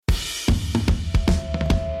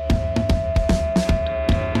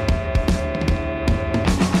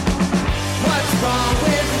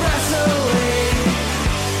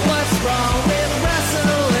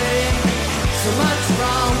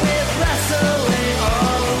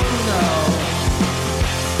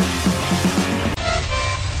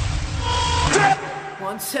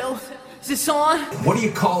this on? What do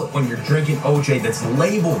you call it when you're drinking OJ that's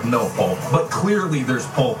labeled no pulp, but clearly there's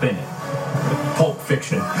pulp in it? Pulp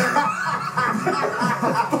Fiction.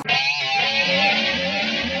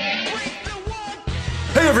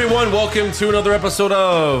 Hey everyone, welcome to another episode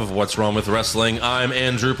of What's Wrong with Wrestling. I'm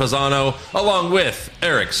Andrew Pisano, along with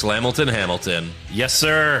Eric Slamilton Hamilton. Yes,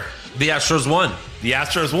 sir. The Astros won. The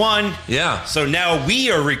Astros won. Yeah. So now we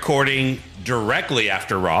are recording directly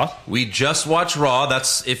after Raw. We just watched Raw.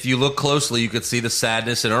 That's, if you look closely, you could see the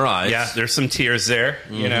sadness in our eyes. Yeah, there's some tears there,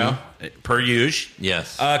 you know, per usual.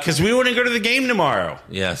 Yes. Because we want to go to the game tomorrow.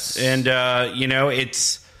 Yes. And, you know,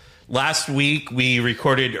 it's last week we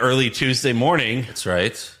recorded early Tuesday morning. That's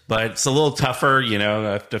right. But it's a little tougher, you know,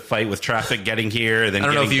 I have to fight with traffic getting here. Then I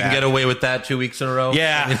don't know if you back. can get away with that 2 weeks in a row.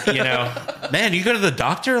 Yeah, you know. Man, you go to the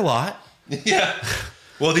doctor a lot. Yeah.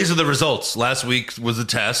 Well, these are the results. Last week was a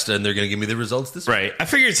test, and they're going to give me the results this week. Right. I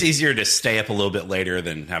figure it's easier to stay up a little bit later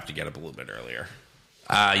than have to get up a little bit earlier.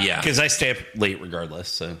 Yeah. Because I stay up late regardless,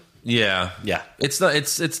 so... Yeah. Yeah. It's not.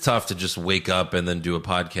 It's tough to just wake up and then do a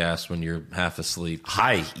podcast when you're half asleep.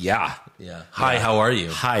 Hi. Yeah. Yeah. Hi, how are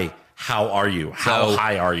you? Hi. How are you? How So,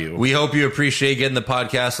 high are you? We hope you appreciate getting the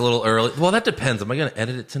podcast a little early. Well, that depends. Am I going to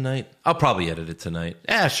edit it tonight? I'll probably edit it tonight.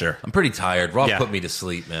 Yeah, sure. I'm pretty tired. Rob Yeah. put me to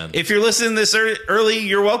sleep, man. If you're listening this early,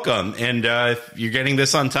 you're welcome. And if you're getting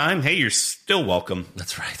this on time, hey, you're still welcome.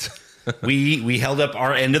 That's right. We held up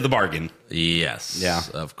our end of the bargain. Yes. Yeah.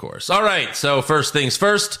 Of course. All right. So first things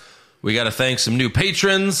first, we got to thank some new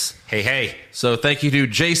patrons. Hey. So thank you to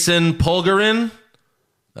Jason Polgarin.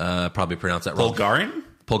 Probably pronounced that wrong. Bulgarin?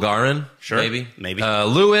 Polgarin? Sure. Maybe.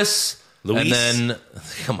 Luis. And then,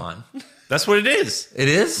 come on. That's what it is. It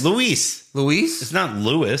is? Luis. Luis? It's not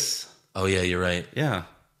Lewis. Oh, yeah, you're right. Yeah.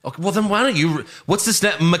 Okay, well, then why don't you... What's this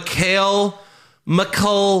name? Muckle, Come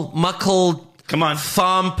on.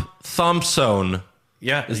 Thompson.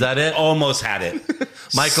 Yeah. Is that it? Almost had it.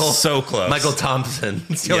 Michael. So close. Michael Thompson.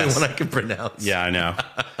 It's the only Yes. one I can pronounce. Yeah, I know.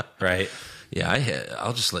 Right. Yeah,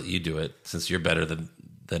 I'll just let you do it since you're better than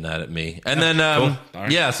that at me. And then, cool. All right.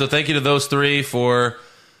 yeah, so thank you to those three for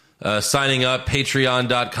signing up.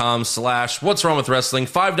 Patreon.com/What's Wrong with Wrestling.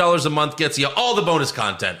 $5 a month gets you all the bonus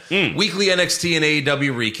content. Weekly NXT and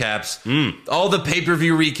AEW recaps. All the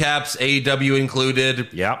pay-per-view recaps, AEW included.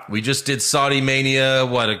 Yeah. We just did Saudi Mania,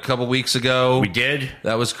 a couple weeks ago? We did.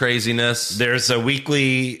 That was craziness. There's a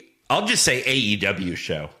weekly, I'll just say AEW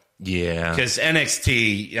show. Yeah. Because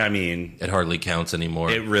NXT, I mean, It hardly counts anymore.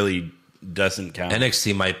 it really doesn't count.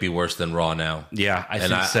 NXT might be worse than Raw now. Yeah, I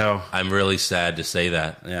And think so. I'm really sad to say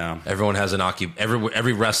that. Yeah. Everyone has an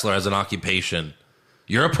every wrestler has an occupation.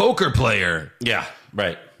 You're a poker player. Yeah,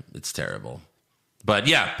 right. It's terrible. But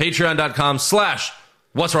yeah,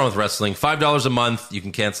 patreon.com/What's Wrong with Wrestling. $5 a month. You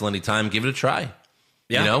can cancel anytime. Give it a try.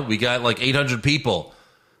 Yeah. You know, we got like 800 people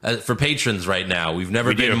for patrons right now. We've never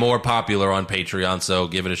We been do. more popular on Patreon, so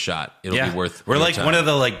give it a shot. It'll be worth We're your like time. one of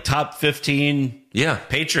the top 15 Yeah.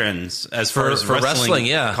 patrons as far as For wrestling,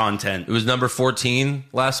 yeah. content. It was number 14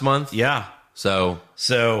 last month. Yeah. So,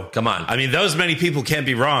 Come on. I mean, those many people can't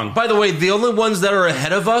be wrong. by the way, the only ones that are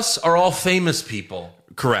ahead of us are all famous people.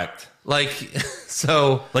 Correct. Like,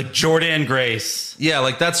 so, Like Jordan Grace, yeah,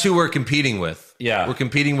 like that's who we're competing with. Yeah. We're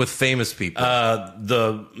competing with famous people.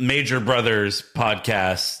 the Major Brothers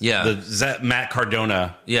podcast. Yeah. Matt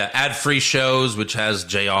Cardona. Yeah, ad-free shows, which has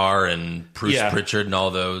JR and Bruce Yeah. Pritchard and all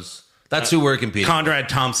those. That's who we're competing Conrad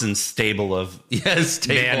Thompson's stable of with. Yes,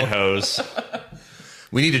 man stable. hoes.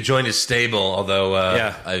 We need to join his stable, although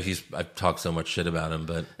Yeah. I've talked so much shit about him,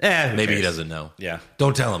 but Who maybe he cares? doesn't know. Yeah.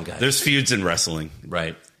 Don't tell him, guys. There's feuds in wrestling.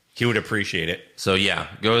 right. He would appreciate it. So yeah,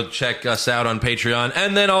 go check us out on Patreon.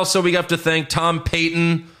 And then also we have to thank Tom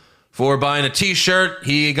Payton for buying a t-shirt.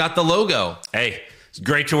 He got the logo. Hey, it's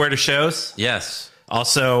great to wear to shows. Yes.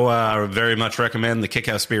 Also, very much recommend the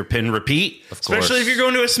Kickhouse Spear Pin Repeat. Of course. Especially if you're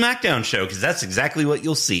going to a SmackDown show, because that's exactly what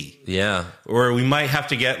you'll see. Yeah. Or we might have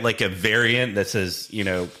to get like a variant that says,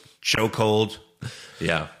 chokehold,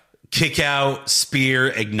 Yeah. kick out, spear,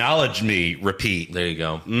 acknowledge me, repeat. There you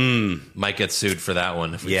go. Might get sued for that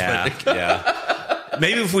one. If we Yeah, put it. yeah.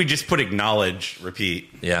 Maybe if we just put acknowledge, repeat.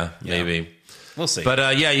 Yeah, maybe. We'll see.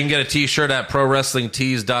 But yeah, you can get a t-shirt at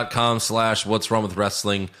prowrestlingtees.com/What's Wrong with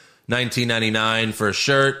Wrestling. $19.99 for a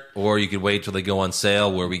shirt, or you could wait till they go on sale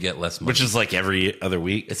where we get less money. Which is like every other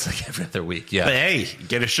week. It's like every other week, yeah. But hey,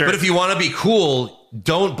 get a shirt. But if you want to be cool,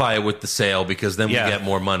 don't buy it with the sale because then Yeah. we get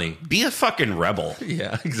more money. be a fucking rebel.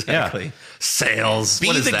 Yeah, exactly. Sales. Be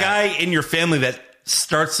What is the that? guy in your family that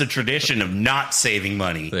starts the tradition of not saving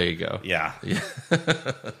money. There you go. Yeah.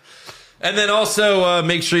 And then also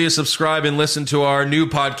make sure you subscribe and listen to our new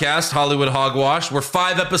podcast, Hollywood Hogwash. We're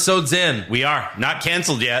 5 episodes in. We are. Not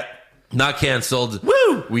canceled yet. Not canceled.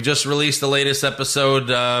 Woo! We just released the latest episode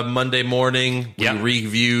Monday morning. We Yep.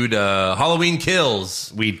 reviewed Halloween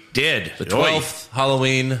Kills, We did. the 12th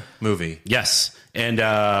Halloween movie. Yes. And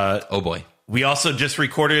Oh boy. we also just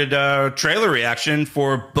recorded a trailer reaction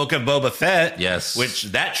for Book of Boba Fett. Yes. Which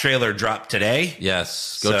that trailer dropped today.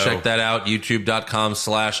 Yes. Go So- check that out.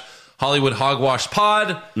 YouTube.com/Hollywood Hogwash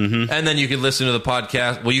Pod. And then you can listen to the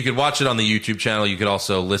podcast. Well, you could watch it on the YouTube channel. You could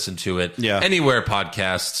also listen to it anywhere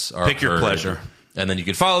podcasts are Pick your heard. pleasure. And then you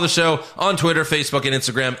can follow the show on Twitter, Facebook, and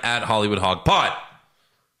Instagram at Hollywood Hog Pod.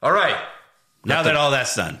 All right. Now that all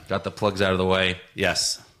that's done. Got the plugs out of the way.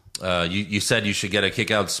 Yes. You said you should get a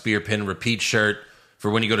kick-out spear pin repeat shirt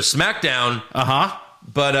for when you go to SmackDown. Uh-huh.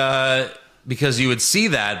 But because you would see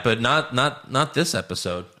that, but not this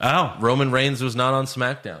episode. Oh. Roman Reigns was not on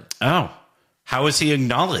SmackDown. Oh. How is he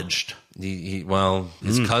acknowledged?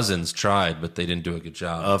 His cousins tried, but they didn't do a good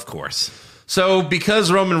job. Of course. So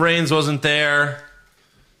because Roman Reigns wasn't there,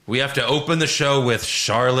 we have to open the show with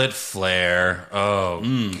Charlotte Flair. Oh,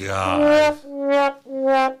 God.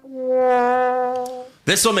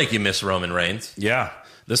 This will make you miss Roman Reigns. Yeah.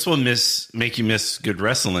 This will make you miss good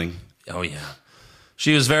wrestling. Oh, yeah.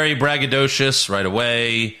 She was very braggadocious right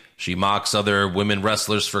away. She mocks other women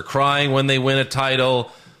wrestlers for crying when they win a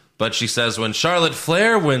title. But she says when Charlotte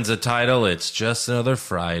Flair wins a title, it's just another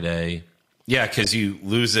Friday. Yeah, because you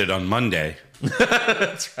lose it on Monday.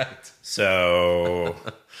 That's right. So,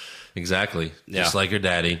 Exactly. Yeah. Just like her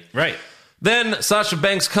daddy. right. Then Sasha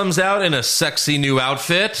Banks comes out in a sexy new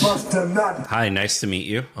outfit. Hi, nice to meet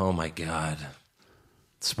you. Oh, my God.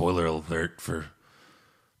 Spoiler alert for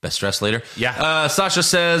Best Dressed Later. Yeah. Sasha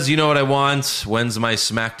says, you know what I want? When's my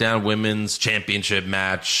SmackDown Women's Championship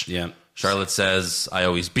match? Yeah. Charlotte says, I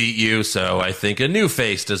always beat you, so I think a new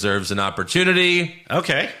face deserves an opportunity.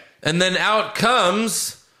 Okay. And then out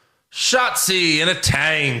comes Shotzi in a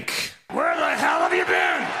tank. Where the hell have you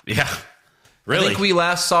been? Yeah. I Really? think we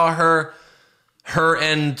last saw her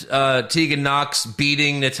and Tegan Knox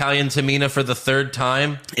beating Natalya and Tamina for the third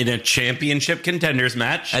time. In a championship contenders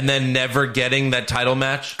match. And then never getting that title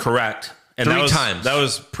match. Correct. And 3 that was, times. That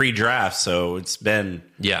was pre-draft, so it's been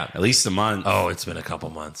at least a month. Oh, it's been a couple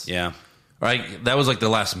months. Yeah. Right? That was like the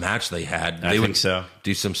last match they had. I They think would so.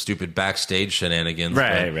 do some stupid backstage shenanigans.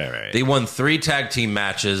 Right, but right. They won 3 tag team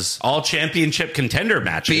matches, All championship contender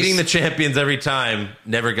matches. beating the champions every time,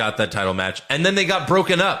 never got that title match. And then they got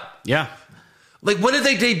broken up. Yeah. Like, when did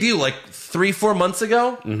they debut? Like 3-4 months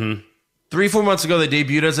ago? Mm-hmm. 3-4 months ago, they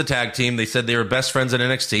debuted as a tag team. They said they were best friends in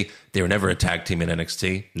NXT. They were never a tag team in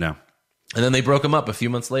NXT. No. And then they broke them up a few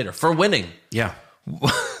months later for winning. Yeah.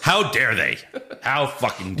 How dare they? How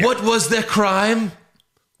fucking dare What was their crime?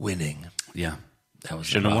 Winning. Yeah. That was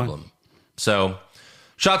Shouldn't the have won. problem. So,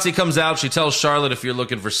 Shotzi comes out. She tells Charlotte, if you're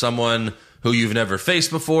looking for someone who you've never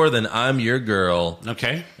faced before, then I'm your girl.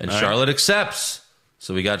 Okay. And All right. Charlotte accepts.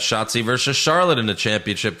 So we got Shotzi versus Charlotte in a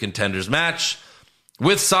championship contenders match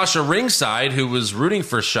with Sasha ringside, who was rooting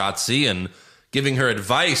for Shotzi and giving her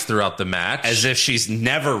advice throughout the match. As if she's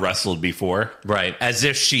never wrestled before. Right. As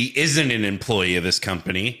if she isn't an employee of this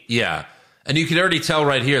company. Yeah. And you can already tell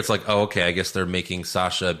right here, it's like, oh, okay, I guess they're making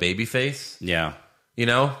Sasha a babyface, Yeah. you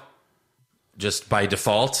know? Just by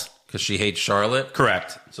default, because she hates Charlotte.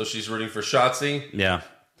 Correct. So she's rooting for Shotzi. Yeah.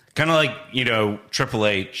 Kind of like, Triple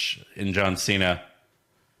H and John Cena.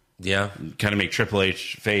 Yeah, Kind of make Triple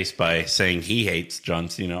H face by saying he hates John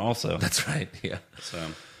Cena also. that's right. Yeah. So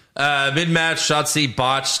Mid-match, Shotzi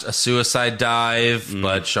botched a suicide dive,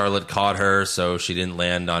 but Charlotte caught her, so she didn't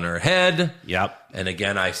land on her head. Yep. And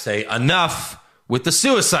again, I say enough with the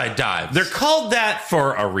suicide dive. They're called that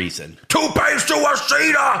for a reason. Tope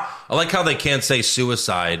suicida! I like how they can't say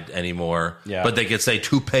suicide anymore, Yeah. but they could say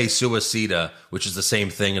tope suicida, which is the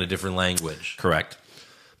same thing in a different language. Correct.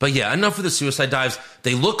 But yeah, enough with the suicide dives.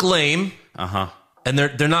 They look lame, Uh-huh. and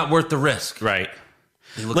they're not worth the risk. Right.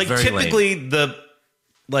 They look Like very lame. typically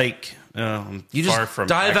You far just from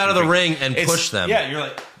dive out of the actually- ring and It's- push them. Yeah, you're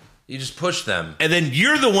like, You just push them. and then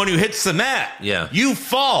you're the one who hits the mat. Yeah. You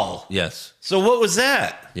fall. Yes. So what was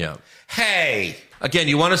that? Yeah. Hey. Again,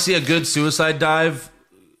 you want to see a good suicide dive?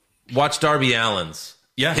 Watch Darby Allin's.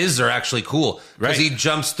 Yeah. His are actually cool. Because Right. he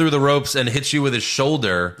jumps through the ropes and hits you with his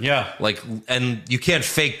shoulder. Yeah. Like, and you can't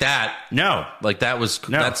fake that. No. Like, that was,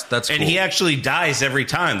 No. that's cool. And he actually dies every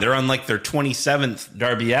time. They're on like their 27th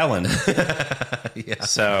Darby Allin. Yeah.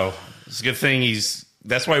 So it's a good thing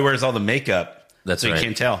that's why he wears all the makeup. That's so right. you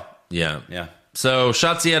can't tell. Yeah. Yeah. So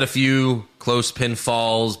Shotzi had a few close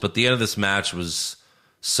pinfalls, but the end of this match was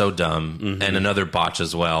so dumb, and another botch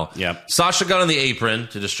as well. Yep. Sasha got on the apron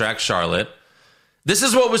to distract Charlotte. This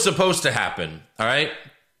is what was supposed to happen, all right?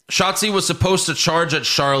 Shotzi was supposed to charge at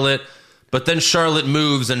Charlotte, But then Charlotte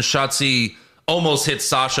moves, and Shotzi almost hits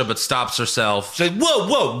Sasha, but stops herself. She's like, whoa,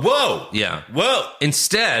 whoa, whoa. Yeah. Whoa.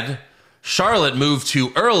 Instead, Charlotte moved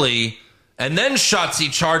too early, and then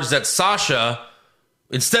Shotzi charged at Sasha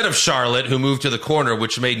instead of Charlotte, who moved to the corner,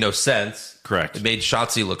 which made no sense. Correct. It made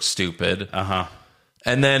Shotzi look stupid. Uh-huh.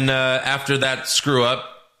 And then after that screw up,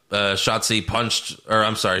 Charlotte punched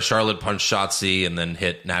Shotzi and then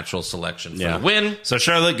hit natural selection for the win. So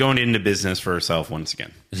Charlotte going into business for herself once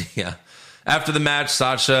again. Yeah. After the match,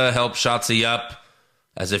 Sasha helped Shotzi up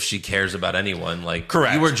as if she cares about anyone. Like,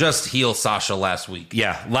 correct. You were just heel Sasha last week.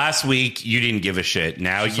 Yeah. Last week, you didn't give a shit.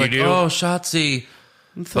 Now She's you like, do. Oh, Shotzi.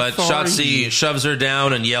 But Shotzi shoves her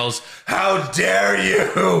down and yells, "How dare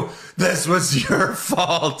you? This was your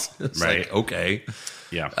fault." It's right. like, okay.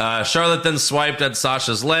 Yeah. Charlotte then swiped at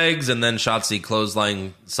Sasha's legs, and then Shotzi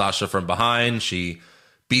clotheslined Sasha from behind. She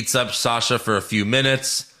beats up Sasha for a few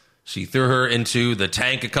minutes. She threw her into the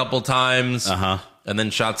tank a couple times. Uh-huh. And then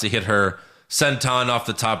Shotzi hit her senton off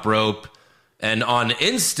the top rope. And on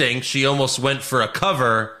instinct, she almost went for a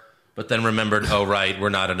cover, but then remembered, oh, right, we're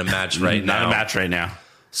not in a match right now. Not a match right now.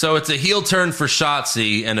 So it's a heel turn for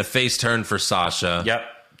Shotzi and a face turn for Sasha. Yep.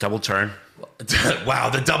 Double turn. Wow,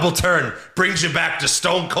 the double turn brings you back to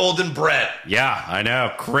Stone Cold and Brett. Yeah, I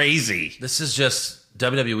know. Crazy. This is just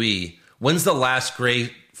WWE. When's the last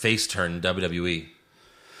great face turn in WWE?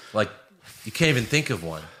 Like, you can't even think of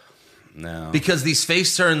one. No. Because these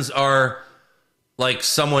face turns are like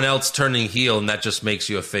someone else turning heel, and that just makes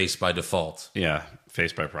you a face by default. Yeah,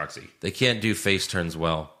 face by proxy. They can't do face turns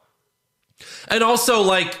well. And also,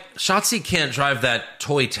 like, Shotzi can't drive that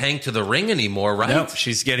toy tank to the ring anymore, right? No,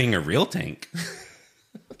 she's getting a real tank.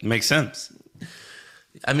 Makes sense.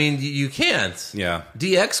 I mean, you can't. Yeah.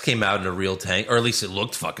 DX came out in a real tank, or at least it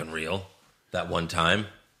looked fucking real that one time.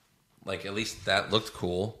 Like, at least that looked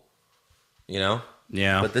cool, you know?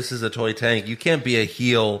 Yeah. But this is a toy tank. You can't be a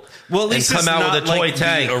heel Well, at least and come it's out not with a toy like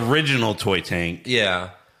tank. the original toy tank. Yeah.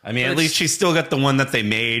 I mean, But at least she's still got the one that they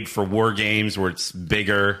made for War Games where it's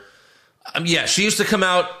bigger. Yeah, she used to come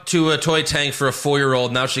out to a toy tank for a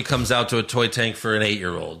 4-year-old. Now she comes out to a toy tank for an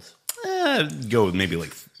 8-year-old. Go with maybe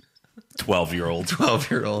like 12-year-old.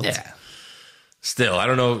 12-year-old. Yeah. Still, I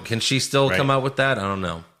don't know. Can she still Right. come out with that? I don't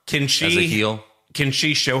know. Can she As a heel? Can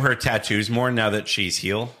she show her tattoos more now that she's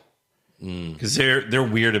heel? Because they're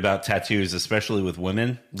weird about tattoos, especially with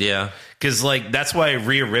women. Yeah. Because like that's why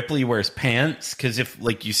Rhea Ripley wears pants. Because if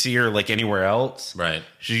like you see her like anywhere else, Right.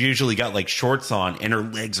 she's usually got like shorts on, and her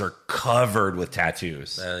legs are covered with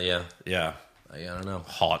tattoos. Yeah. Yeah, I don't know.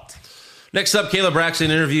 hot. Next up, Caleb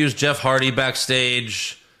Braxton interviews Jeff Hardy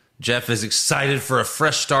backstage. Jeff is excited for a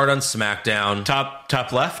fresh start on SmackDown.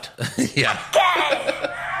 Top left. Yeah.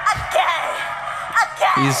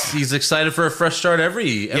 He's excited for a fresh start every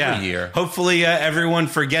year. Hopefully, everyone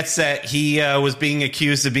forgets that he was being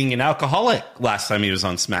accused of being an alcoholic last time he was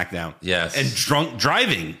on SmackDown. Yes. And drunk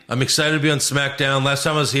driving. I'm excited to be on SmackDown. Last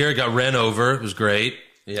time I was here, I got ran over. It was great.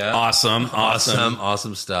 Yeah.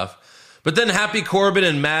 Awesome stuff. But then Happy Corbin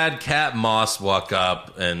and Mad Cat Moss walk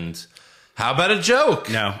up, and how about a joke?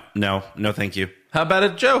 No, thank you. How about a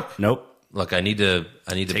joke? Nope. Look, I need to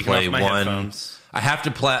Taking play off my one. headphones. I have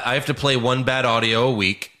to play one bad audio a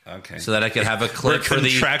week. Okay. So that I can have a We're clip for the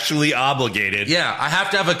contractually obligated. Yeah, I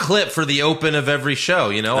have to have a clip for the open of every show,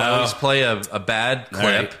 you know? I always play a bad All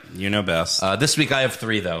clip. right. You know best. This week I have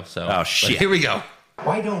 3 though, so Oh, but shit. here we go.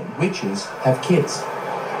 Why don't witches have kids?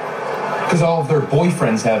 Because all of their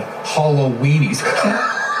boyfriends have Halloweenies.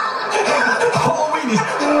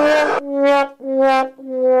 Halloweenies.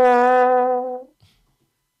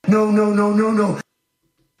 No.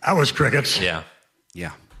 That was crickets. Yeah.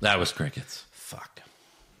 Yeah. That was crickets. Fuck.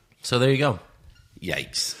 So there you go.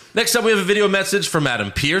 Yikes. Next up we have a video message from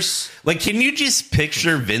Adam Pearce. Like, can you just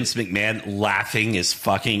picture Vince McMahon laughing his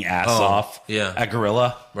fucking ass off yeah. at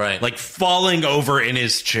Gorilla? Right. Like, falling over in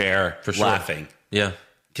his chair, For sure. laughing. Yeah.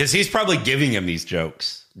 Because he's probably giving him these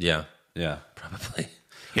jokes. Yeah. Yeah. Probably.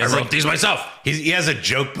 He I has wrote like- these myself. He has a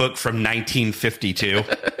joke book from 1952.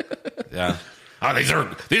 Yeah. Oh, these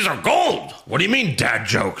are gold. What do you mean dad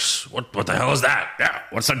jokes? What the hell is that? Yeah.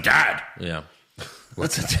 What's a dad? Yeah.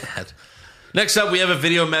 What's a dad? Next up we have a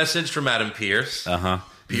video message from Adam Pearce.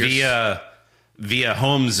 Pierce. Via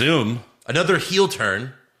home Zoom. Another heel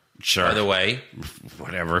turn, Sure. by the way.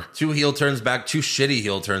 Whatever. 2 heel turns back, 2 shitty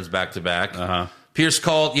heel turns back to back. Pierce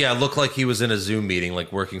called, looked like he was in a Zoom meeting,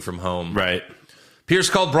 like working from home. Right. Pierce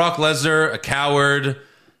called Brock Lesnar a coward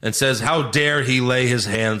and says, how dare he lay his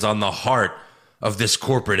hands on the heart of this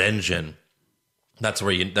corporate engine. That's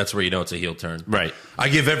where you know it's a heel turn. Right. I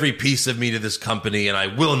give every piece of me to this company and I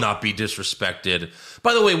will not be disrespected.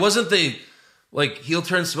 By the way, wasn't the Like, heel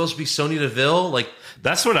turn's supposed to be Sonya Deville, like,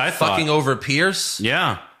 That's what I thought. fucking over Pierce.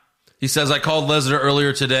 Yeah. He says, I called Lesnar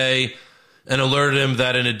earlier today and alerted him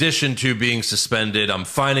that in addition to being suspended, I'm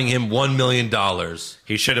fining him $1 million.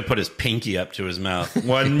 He should have put his pinky up to his mouth.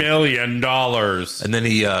 $1 million. And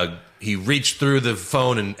then he reached through the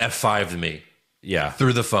phone and F5'd me Yeah.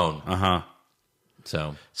 through the phone. Uh-huh.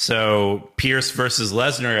 So, Pierce versus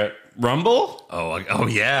Lesnar at Rumble? oh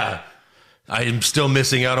yeah. I am still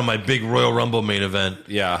missing out on my big Royal Rumble main event.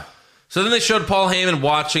 Yeah. So then they showed Paul Heyman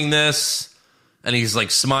watching this, and he's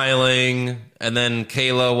like smiling. And then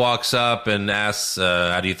Kayla walks up and asks,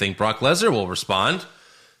 how do you think Brock Lesnar will respond?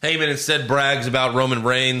 Heyman instead brags about Roman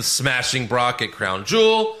Reigns smashing Brock at Crown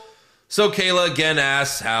Jewel. So Kayla again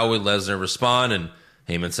asks, how would Lesnar respond? And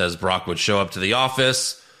Heyman says Brock would show up to the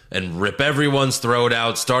office and rip everyone's throat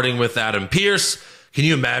out, starting with Adam Pearce. Can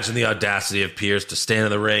you imagine the audacity of Pearce to stand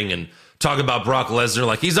in the ring and talk about Brock Lesnar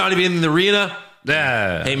like he's not even in the arena?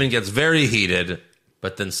 Yeah. Heyman gets very heated,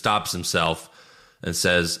 but then stops himself and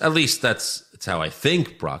says, at least that's how I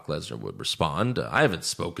think Brock Lesnar would respond. I haven't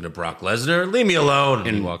spoken to Brock Lesnar. Leave me alone.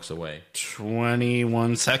 And he walks away.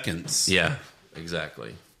 21 seconds. Yeah,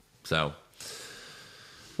 exactly. So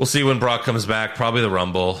we'll see when Brock comes back. Probably the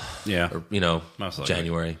Rumble. Yeah. Or, Most likely.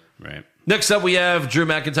 January. Right. Next up, we have Drew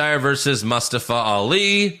McIntyre versus Mustafa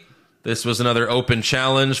Ali. This was another open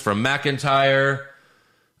challenge from McIntyre.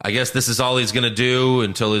 I guess this is all he's going to do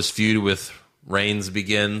until his feud with Reigns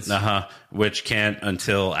begins. Uh-huh. Which can't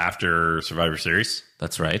until after Survivor Series.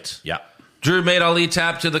 That's right. Yeah. Drew made Ali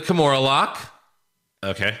tap to the Kimura lock.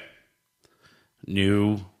 Okay.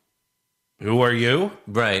 Who are you?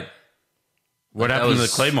 Right. What That happened to the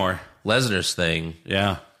was Claymore? Lesnar's thing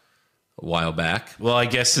Yeah. a while back. Well, I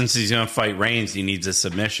guess since he's going to fight Reigns, he needs a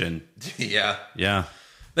submission. Yeah. Yeah.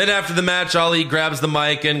 Then after the match, Ali grabs the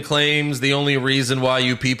mic and claims the only reason why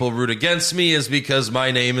you people root against me is because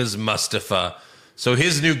my name is Mustafa. So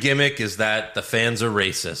his new gimmick is that the fans are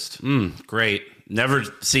racist. Great. Never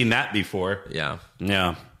seen that before. Yeah.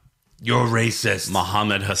 Yeah. You're racist.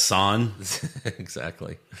 Muhammad Hassan.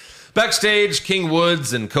 Exactly. Backstage, King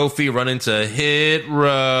Woods and Kofi run into Hit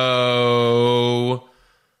Row.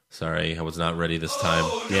 Sorry, I was not ready this time.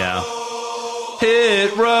 Yeah.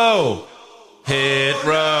 Hit Row. Hit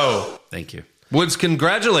Row. Thank you. Woods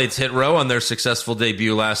congratulates Hit Row on their successful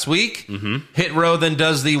debut last week. Hit Row then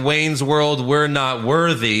does the Wayne's World We're Not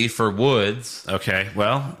Worthy for Woods. Okay.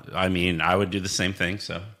 Well, I mean, I would do the same thing,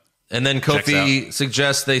 so. And then Kofi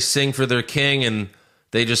suggests they sing for their king, and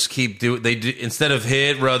they just keep doing. Instead of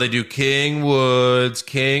Hit Row, they do King Woods,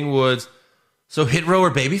 King Woods. So Hit Row are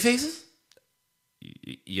baby faces?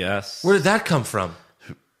 Yes. Where did that come from?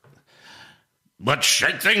 Let's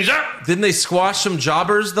shake things up. Didn't they squash some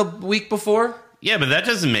jobbers the week before? Yeah, but that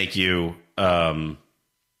doesn't make you Yeah,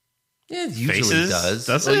 it usually Faces? does.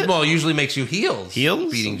 Does it? Well, it usually makes you heels.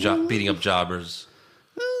 Heels? Beating up jobbers.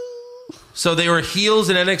 So they were heels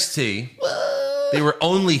in NXT. They were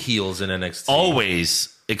only heels in NXT.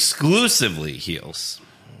 always exclusively heels.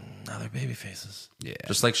 Now they're baby faces. Yeah.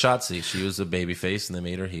 Just like Shotzi. She was a baby face and they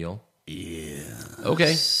made her heel. Yeah.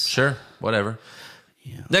 Okay, sure. Whatever.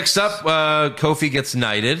 Yeah. Next up, Kofi gets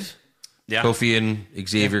knighted. Yeah. Kofi and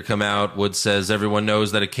Xavier come out. Woods says everyone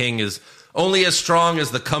knows that a king is only as strong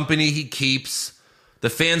as the company he keeps. The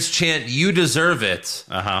fans chant, "You deserve it."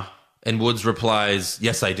 Uh-huh. And Woods replies,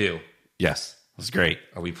 "Yes, I do." Yes. That's great.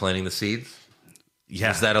 Are we planting the seeds? Yeah.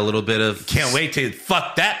 Was that a little bit of Can't wait to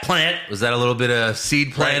fuck that plant. Was that a little bit of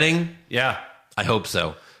seed planting? Right. Yeah. I hope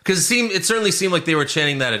so. Because it certainly seemed like they were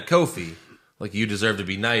chanting that at Kofi. Like, you deserve to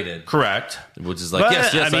be knighted. Correct. And Woods is like, But,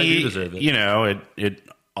 yes, I mean, do deserve it. You know, it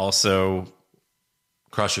also,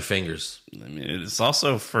 Cross your fingers. I mean, it's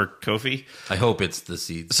also for Kofi. I hope it's the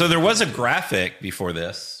seeds. So there was a graphic before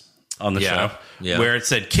this on the Yeah. show Yeah. where it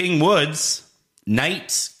said King Woods,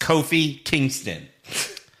 Knights, Kofi, Kingston.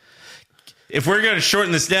 If we're going to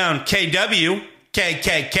shorten this down, KW,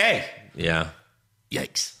 KKK. Yeah.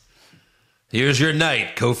 Yikes. Here's your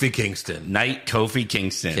knight, Kofi Kingston. Knight, Kofi,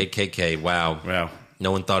 Kingston. KKK. Wow. Wow.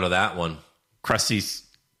 No one thought of that one. Krusty's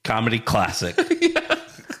comedy classic.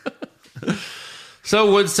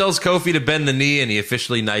 So Woods tells Kofi to bend the knee, and he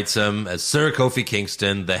officially knights him as Sir Kofi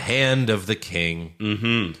Kingston, the Hand of the King.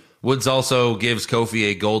 Mm-hmm. Woods also gives Kofi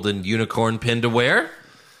a golden unicorn pin to wear.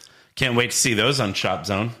 Can't wait to see those on Shop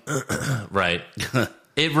Zone. Right.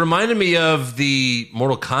 It reminded me of the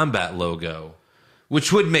Mortal Kombat logo,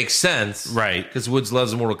 which would make sense. Right. Because Woods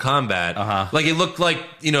loves Mortal Kombat. Uh-huh. Like, it looked like,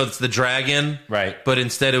 it's the dragon. Right. But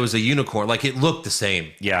instead it was a unicorn. Like, it looked the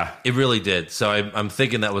same. Yeah. It really did. So I'm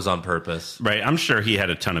thinking that was on purpose. Right. I'm sure he had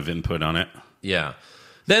a ton of input on it. Yeah.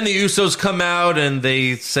 Then the Usos come out and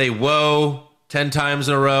they say, whoa, 10 times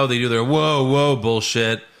in a row. They do their whoa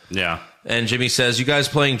bullshit. Yeah. And Jimmy says, you guys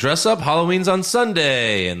playing dress up? Halloween's on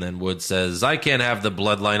Sunday. And then Woods says, I can't have the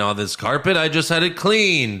bloodline on this carpet. I just had it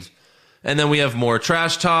cleaned. And then we have more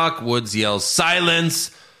trash talk. Woods yells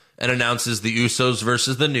silence and announces the Usos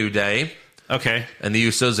versus the New Day. Okay. And the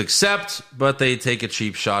Usos accept, but they take a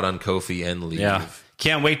cheap shot on Kofi and leave. Yeah.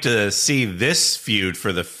 Can't wait to see this feud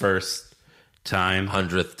for the first time.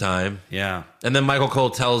 100th time. Yeah. And then Michael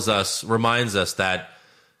Cole reminds us that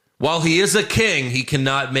while he is a king, he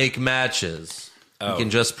cannot make matches. He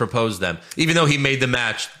can just propose them. Even though he made the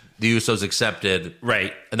match, the Usos accepted.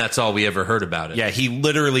 Right. And that's all we ever heard about it. Yeah, he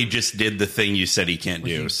literally just did the thing you said he can't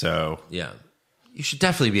do, so... Yeah. You should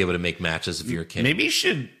definitely be able to make matches if you're a king. Maybe you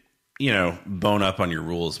should, bone up on your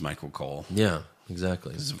rules, Michael Cole. Yeah,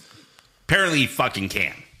 exactly. Apparently he fucking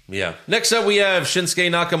can. Yeah. Next up, we have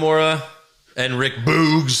Shinsuke Nakamura and Rick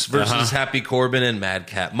Boogs versus Happy Corbin and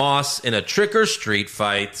Madcap Moss in a trick-or-street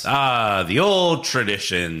fight. Ah, the old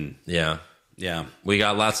tradition. Yeah. Yeah. We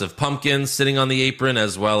got lots of pumpkins sitting on the apron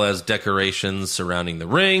as well as decorations surrounding the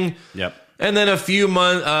ring. Yep. And then a few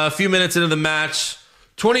minutes into the match,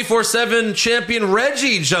 24/7 champion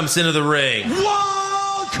Reggie jumps into the ring.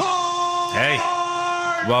 Hey,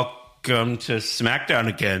 welcome to SmackDown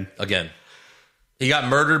again. He got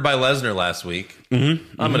murdered by Lesnar last week.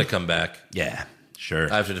 Mm-hmm. I'm going to come back. Yeah,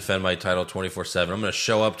 sure. I have to defend my title 24/7. I'm going to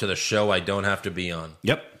show up to the show I don't have to be on.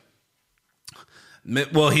 Yep.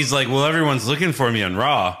 Well, he's like, everyone's looking for me on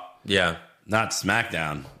Raw. Yeah. Not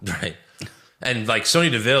SmackDown. Right. And like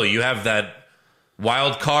Sonya Deville, you have that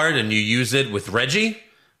wild card and you use it with Reggie?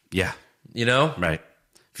 Yeah. Right.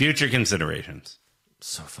 Future considerations.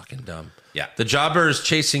 So fucking dumb. Yeah. The jobbers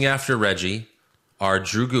chasing after Reggie are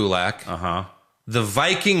Drew Gulak, the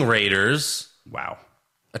Viking Raiders, Wow.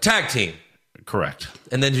 a tag team. Correct.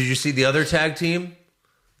 And then did you see the other tag team?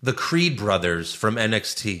 The Creed brothers from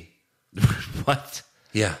NXT. What?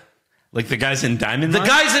 Yeah. Like the guys in Diamond The Mine?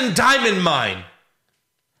 guys in Diamond Mine.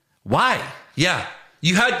 Why? Yeah.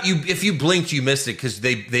 If you blinked, you missed it because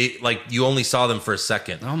they like you only saw them for a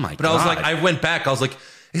second. Oh my But I was God. like, I went back. I was like,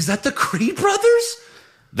 is that the Creed brothers?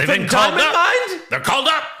 They've From been called Diamond up. Mine? They're called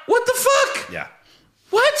up. What the fuck? Yeah.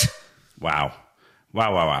 What? Wow.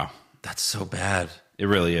 Wow. That's so bad. It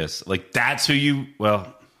really is. Like, that's who you...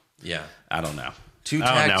 Well, Yeah. I don't know. Two I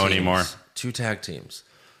tag don't know teams. anymore. Two tag teams.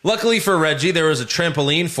 Luckily for Reggie, there was a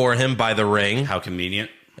trampoline for him by the ring. How convenient.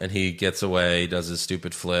 And he gets away, does his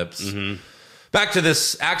stupid flips. Back to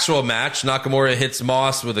this actual match. Nakamura hits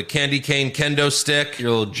Moss with a candy cane kendo stick. You're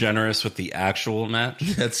a little generous with the actual match.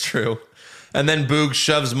 That's true. And then Boog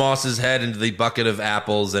shoves Moss's head into the bucket of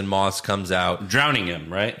apples, and Moss comes out. Drowning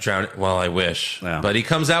him, right? Well, I wish. Yeah. But he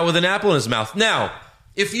comes out with an apple in his mouth. Now,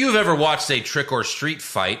 if you've ever watched a trick or street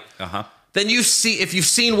fight, then if you've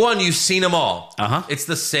seen one, you've seen them all. It's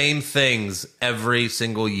the same things every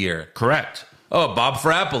single year. Correct. Oh, Bob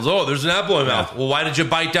for apples. Oh, there's an apple in my mouth. Well, why did you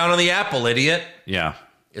bite down on the apple, idiot? Yeah.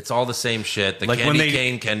 It's all the same shit. The Like when candy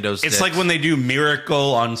cane kendo sticks. It's like when they do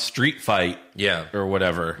Miracle on Street Fight. Yeah. Or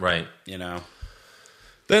whatever. Right. Then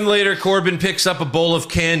Then later, Corbin picks up a bowl of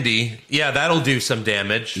candy. Yeah, that'll do some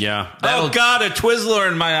damage. Yeah. That'll- Oh, God, a Twizzler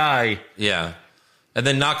in my eye. Yeah. And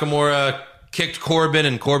then Nakamura kicked Corbin,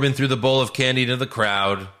 and Corbin threw the bowl of candy to the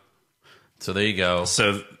crowd. So there you go.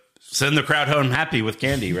 So send the crowd home happy with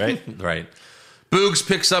candy, right? Right. Boogs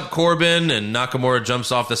picks up Corbin, and Nakamura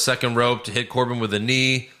jumps off the second rope to hit Corbin with a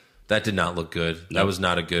knee. That did not look good. That was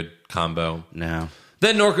not a good combo. No.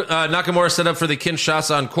 Then Nakamura set up for the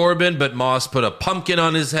Kinshasa on Corbin, but Moss put a pumpkin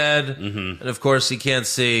on his head. And of course, he can't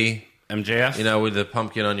see, MJF? with the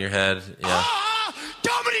pumpkin on your head. Yeah.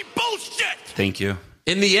 Dominic bullshit! Thank you.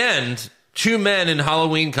 In the end, two men in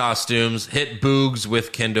Halloween costumes hit Boogs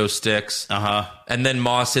with kendo sticks. And then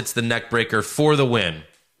Moss hits the neckbreaker for the win.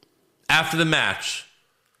 After the match,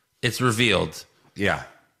 it's revealed Yeah.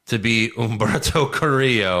 to be Humberto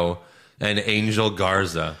Carrillo and Angel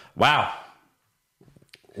Garza. Wow.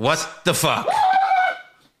 What the fuck?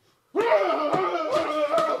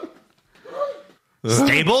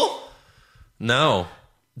 Stable? No.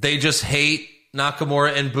 They just hate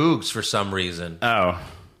Nakamura and Boogs for some reason. Oh.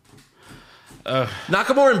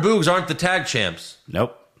 Nakamura and Boogs aren't the tag champs.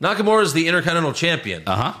 Nope. Nakamura is the Intercontinental Champion.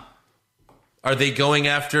 Uh-huh. Are they going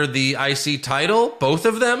after the IC title? Both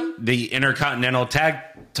of them? The Intercontinental Tag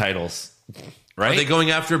titles. Right? Are they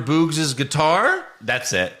going after Boogs' guitar?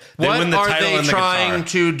 That's it. They What win the are title they and the trying guitar.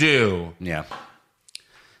 to do? Yeah.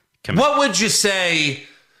 What would you say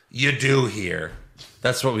you do here?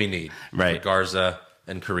 That's what we need. Right. For Garza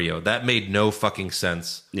and Carrillo. That made no fucking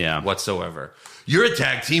sense Yeah. whatsoever. You're a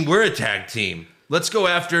tag team. We're a tag team. Let's go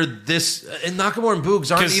after this. And Nakamura and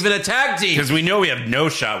Boogs aren't even a tag team. Because we know we have no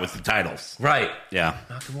shot with the titles. Right. Yeah.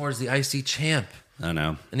 Nakamura's the IC champ. I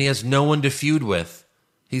know. And he has no one to feud with.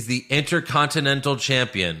 He's the Intercontinental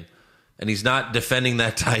Champion. And he's not defending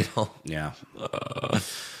that title. Yeah.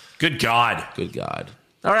 Good God. Good God.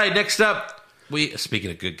 All right, next up.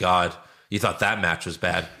 Speaking of good God, you thought that match was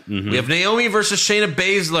bad. We have Naomi versus Shayna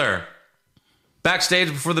Baszler. Backstage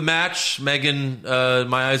before the match, Megan,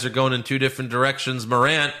 my eyes are going in two different directions.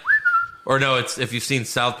 Morant, or no, it's if you've seen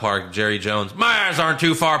South Park, Jerry Jones. My eyes aren't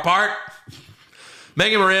too far apart.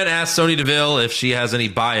 Megan Morant asks Sonya Deville if she has any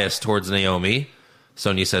bias towards Naomi.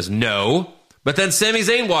 Sonya says no. But then Sami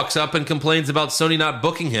Zayn walks up and complains about Sonya not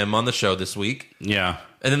booking him on the show this week. Yeah.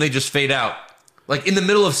 And then they just fade out. Like in the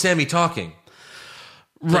middle of Sami talking.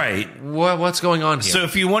 Right. Like, what's going on here? So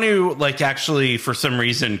if you want to, like, actually, for some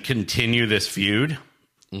reason, continue this feud,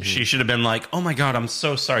 she should have been like, oh, my God, I'm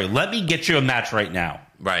so sorry. Let me get you a match right now.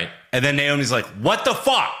 Right. And then Naomi's like, what the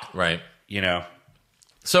fuck? Right. You know?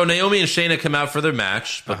 So Naomi and Shayna come out for their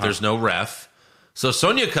match, but there's no ref. So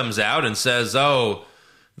Sonya comes out and says, oh,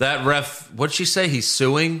 that ref, what'd she say? He's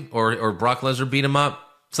suing? Or Brock Lesnar beat him up?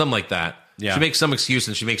 Something like that. Yeah. She makes some excuse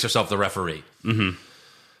and she makes herself the referee.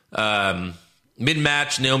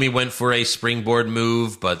 Mid-match, Naomi went for a springboard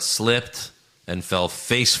move, but slipped and fell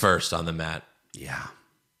face first on the mat. Yeah.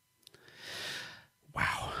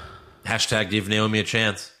 Wow. Hashtag give Naomi a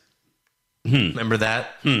chance. Remember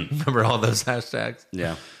that? Remember all those hashtags?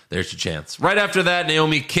 Yeah. There's your chance. Right after that,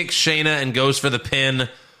 Naomi kicks Shayna and goes for the pin,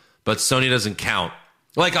 but Sonya doesn't count.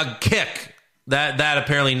 Like a kick. That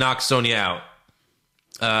apparently knocks Sonya out.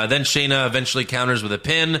 Then Shayna eventually counters with a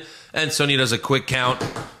pin, and Sonya does a quick count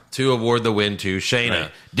to award the win to Shayna.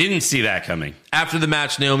 Right. Didn't see that coming. After the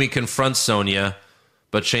match, Naomi confronts Sonya,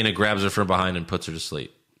 but Shayna grabs her from behind and puts her to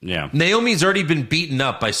sleep. Yeah. Naomi's already been beaten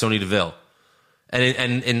up by Sonya Deville.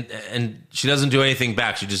 And she doesn't do anything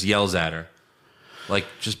back. She just yells at her. Like,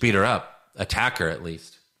 just beat her up. Attack her, at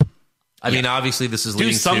least. I mean, obviously, this is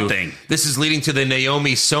leading to the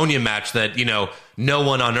Naomi Sonya match that, no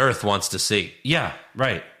one on earth wants to see. Yeah,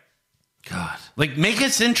 right. God. Like, make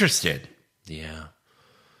us interested. Yeah.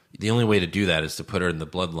 The only way to do that is to put her in the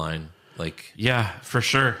bloodline. Like, yeah, for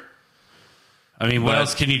sure. I mean, what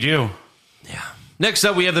else can you do? Yeah. Next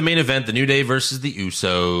up, we have the main event, The New Day versus the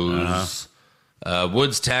Usos.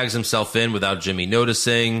 Woods tags himself in without Jimmy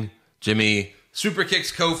noticing. Jimmy super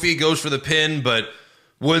kicks Kofi, goes for the pin, but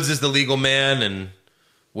Woods is the legal man, and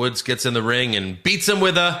Woods gets in the ring and beats him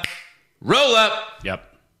with a roll-up.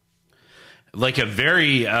 Yep. Like a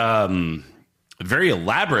very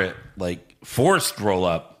elaborate, like, forced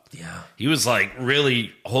roll-up. Yeah. He was, like,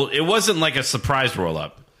 really... It wasn't like a surprise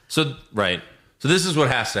roll-up. So, right. So this is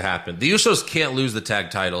what has to happen. The Usos can't lose the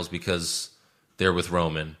tag titles because they're with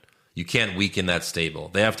Roman. You can't weaken that stable.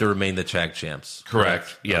 They have to remain the tag champs.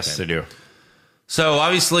 Correct. Yes, okay. they do. So,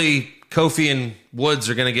 obviously, Kofi and Woods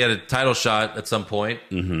are going to get a title shot at some point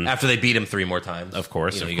after they beat him 3 more times. Of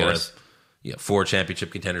course, you got 4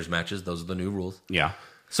 championship contenders matches. Those are the new rules. Yeah.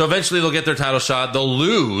 So, eventually, they'll get their title shot. They'll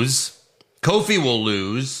lose. Kofi will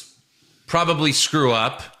lose. Probably screw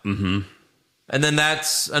up. Mm-hmm. And then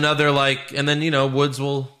that's another, and then, Woods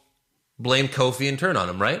will blame Kofi and turn on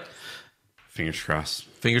him, right? Fingers crossed.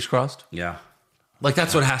 Fingers crossed? Yeah.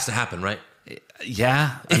 That's what has to happen, right?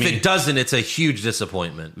 Yeah. If it doesn't, it's a huge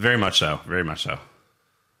disappointment. Very much so. Very much so.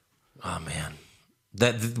 Oh, man.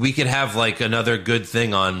 That we could have, another good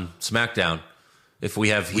thing on SmackDown if we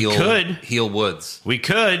have heel Woods. We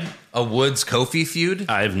could. A Woods-Kofi feud?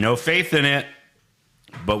 I have no faith in it,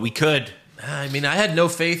 but we could. I mean, I had no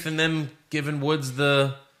faith in them giving Woods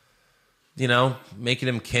the, making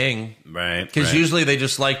him king. Right. Because usually they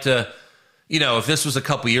just like to, if this was a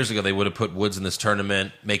couple years ago, they would have put Woods in this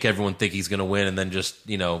tournament, make everyone think he's going to win, and then just,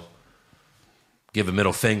 give a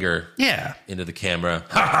middle finger into the camera.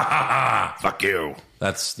 Ha ha ha ha. Fuck you.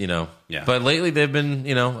 That's, Yeah. But lately they've been,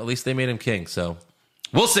 at least they made him king. So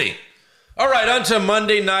we'll see. All right, on to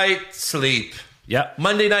Monday Night Sleep. Yep.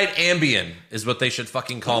 Monday Night Ambien is what they should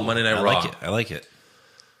fucking call Monday Night Raw. I like it.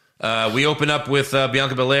 We open up with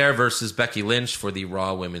Bianca Belair versus Becky Lynch for the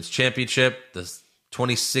Raw Women's Championship. The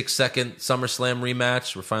 26-second SummerSlam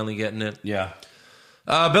rematch. We're finally getting it. Yeah.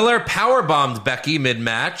 Belair powerbombed Becky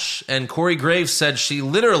mid-match, and Corey Graves said she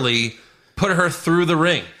literally put her through the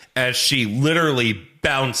ring. As she literally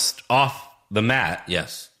bounced off the mat.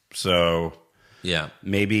 Yes. So, yeah.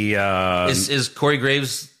 maybe... Is Corey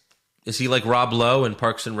Graves... Is he like Rob Lowe in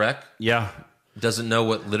Parks and Rec? Yeah. Doesn't know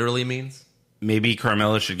what literally means? Maybe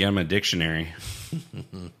Carmella should get him a dictionary.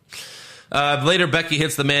 Later, Becky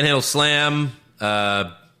hits the manhandle slam.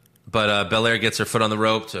 But Belair gets her foot on the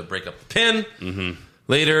rope to break up the pin. Mm-hmm.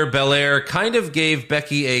 Later, Belair kind of gave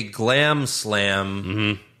Becky a glam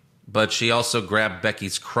slam, but she also grabbed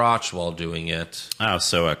Becky's crotch while doing it. Oh,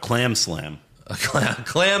 so a clam slam. A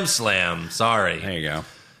clam slam. Sorry. There you go.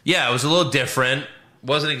 Yeah, it was a little different.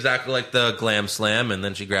 Wasn't exactly like the glam slam, and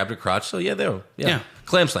then she grabbed her crotch. So yeah, there. Yeah.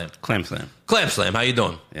 Clam slam. Clam slam. Clam slam. How you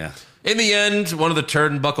doing? Yeah. In the end, one of the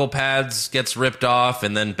turnbuckle pads gets ripped off,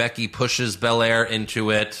 and then Becky pushes Belair into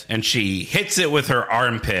it. And she hits it with her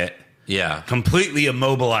armpit, Yeah. completely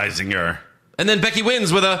immobilizing her. And then Becky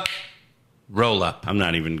wins with a roll-up. I'm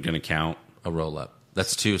not even going to count. A roll-up.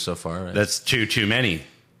 That's 2 so far, right? That's too many.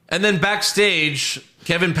 And then backstage,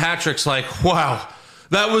 Kevin Patrick's like, wow,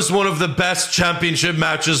 that was one of the best championship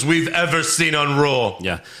matches we've ever seen on Raw.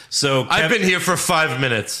 Yeah. So I've been here for 5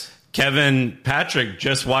 minutes. Kevin Patrick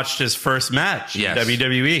just watched his first match in Yes.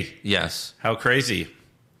 WWE. Yes. How crazy.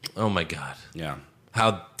 Oh, my God. Yeah.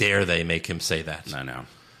 How dare they make him say that? I know.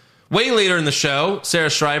 Way later in the show, Sarah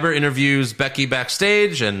Schreiber interviews Becky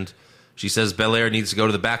backstage, and she says Belair needs to go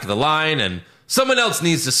to the back of the line, and someone else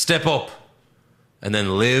needs to step up. And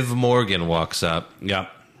then Liv Morgan walks up. Yep.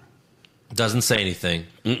 Doesn't say anything.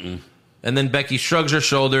 And then Becky shrugs her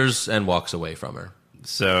shoulders and walks away from her.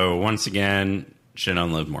 So once again, shit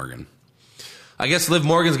on Liv Morgan. I guess Liv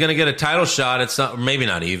Morgan's going to get a title shot. It's not, maybe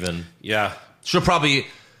not even. Yeah.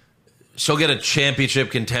 She'll get a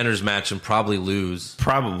championship contenders match and probably lose.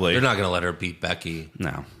 Probably. They're not going to let her beat Becky.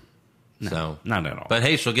 No. So Not at all. But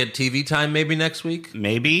hey, she'll get TV time maybe next week.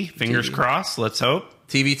 Maybe. Fingers crossed. Let's hope.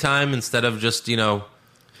 TV time instead of just,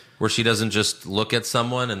 where she doesn't just look at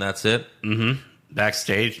someone and that's it.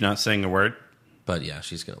 Backstage, not saying a word. But yeah,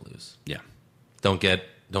 she's going to lose. Yeah. Don't get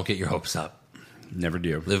your hopes up. Never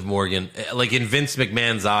do. Liv Morgan, like in Vince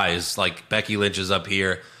McMahon's eyes, like Becky Lynch is up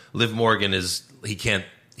here. Liv Morgan he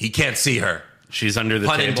can't see her. She's under the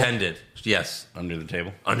Pun table. intended. Yes. Under the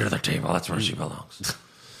table. Under the table. That's where she belongs.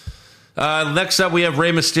 Next up, we have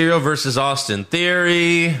Rey Mysterio versus Austin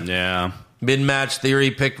Theory. Yeah. Mid-match, Theory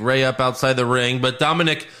picked Rey up outside the ring, but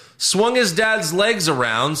Dominic swung his dad's legs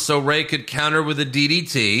around so Rey could counter with a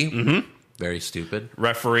DDT. Mm-hmm. Very stupid.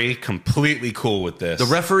 Referee completely cool with this. The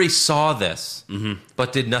referee saw this,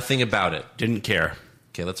 but did nothing about it. Didn't care.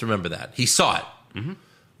 Okay, let's remember that. He saw it.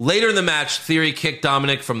 Later in the match, Theory kicked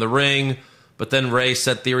Dominic from the ring, but then Rey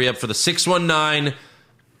set Theory up for the 619.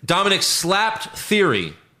 Dominic slapped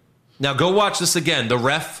Theory. Now go watch this again. The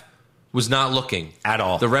ref was not looking. At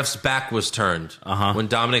all. The ref's back was turned when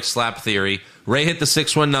Dominic slapped Theory. Rey hit the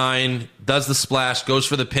 619, does the splash, goes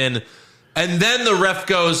for the pin, and then the ref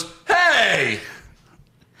goes, hey!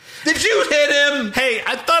 Did you hit him? Hey,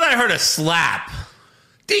 I thought I heard a slap.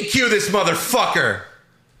 DQ this motherfucker!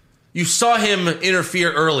 You saw him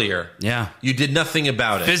interfere earlier. Yeah. You did nothing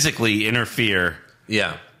about it. Physically interfere.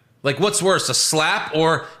 Yeah. Like, what's worse, a slap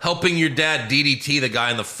or helping your dad DDT the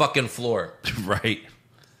guy on the fucking floor? Right.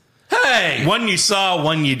 Hey! One you saw,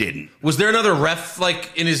 one you didn't. Was there another ref, like,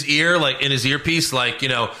 in his ear, like, in his earpiece, like,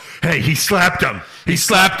 Hey, he slapped him. He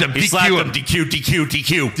slapped him. He slapped him. DQ.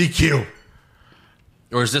 DQ.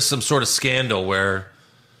 or is this some sort of scandal where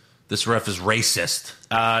this ref is racist?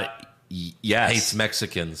 Yes. Hates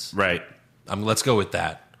Mexicans. Right. Let's go with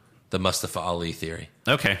that. The Mustafa Ali theory.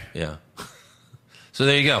 Okay. Yeah. So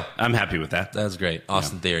there you go. I'm happy with that. That's great.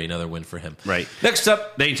 Austin Theory, another win for him. Right. Next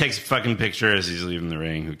up. Then he takes a fucking picture as he's leaving the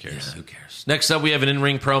ring. Who cares? Yeah, who cares? Next up, we have an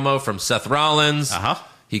in-ring promo from Seth Rollins. Uh-huh.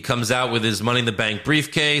 He comes out with his Money in the Bank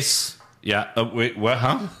briefcase. Yeah. Wait, what?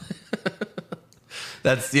 Huh?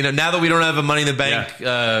 That's, now that we don't have a Money in the Bank,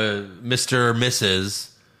 Mr. or Mrs.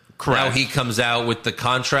 Correct. Now he comes out with the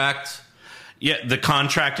contract. Yeah, the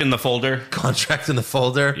contract in the folder. Contract in the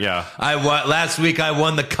folder. Yeah. Last week I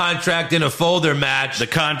won the contract in a folder match. The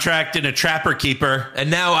contract in a trapper keeper.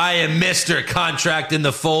 And now I am Mr. Contract in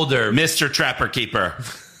the folder. Mr. Trapper Keeper.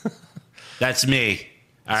 That's me.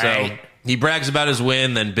 All right. He brags about his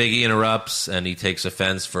win, then Big E interrupts, and he takes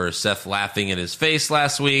offense for Seth laughing in his face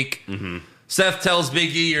last week. Mm-hmm. Seth tells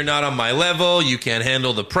Big E, you're not on my level, you can't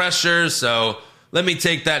handle the pressure, so let me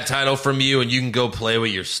take that title from you, and you can go play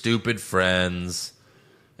with your stupid friends.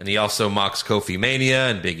 And he also mocks Kofi Mania,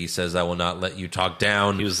 and Big E says, I will not let you talk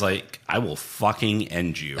down. He was like, I will fucking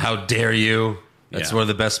end you. How dare you? That's one of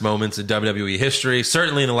the best moments in WWE history,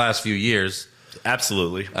 certainly in the last few years.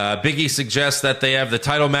 Absolutely. Big E suggests that they have the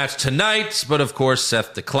title match tonight, but of course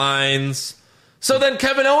Seth declines. So then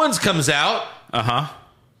Kevin Owens comes out. Uh-huh.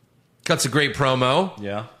 Cuts a great promo.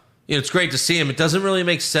 Yeah. It's great to see him. It doesn't really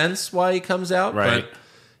make sense why he comes out. Right. But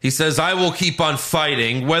he says, I will keep on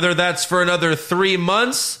fighting, whether that's for another 3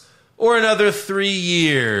 months or another 3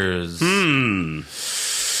 years.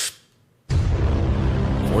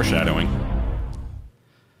 Foreshadowing.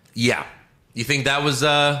 Yeah. You think that was,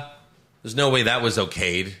 there's no way that was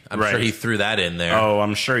okayed. I'm Right. sure he threw that in there. Oh,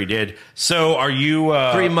 I'm sure he did. So are you...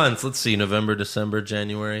 3 months. Let's see. November, December,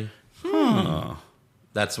 January.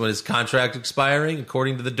 That's when his contract expiring,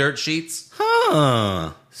 according to the dirt sheets.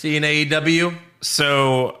 See in AEW.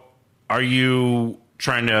 So are you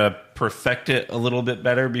trying to perfect it a little bit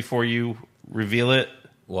better before you reveal it?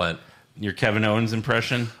 What? Your Kevin Owens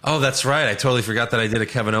impression? Oh, that's right. I totally forgot that I did a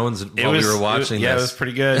Kevin Owens while we were watching Yeah, this. it was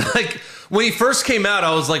pretty good. Like, when he first came out,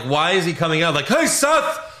 I was like, why is he coming out? Like, hey,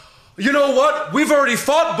 Seth, you know what? We've already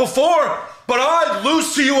fought before, but I'd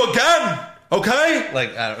lose to you again, okay?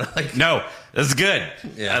 Like, I don't know. Like, No, that's good.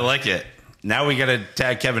 Yeah. I like it. Now we got to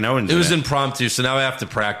tag Kevin Owens. it was in impromptu, so now I have to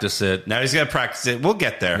practice it, Now he's got to practice it. We'll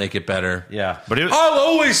get there. make it better. Yeah, but it was, I'll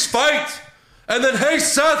always fight. And then, hey,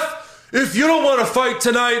 Seth, if you don't want to fight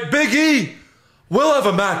tonight, Big E, we'll have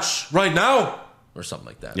a match right now. Or something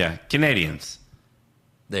like that. yeah, Canadians.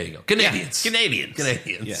 There you go. Canadians. Canadians.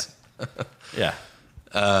 Canadians. Yeah.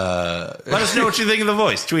 Let us know what you think of the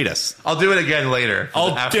voice. Tweet us. I'll do it again later.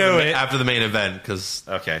 I'll do it. After the main event, because...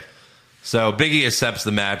 Okay. So Big E accepts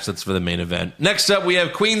the match. That's for the main event. Next up, we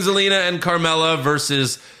have Queen Zelina and Carmella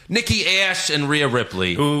versus Nikki Ash and Rhea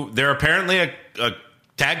Ripley. Who they're apparently a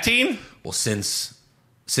tag team? Well, since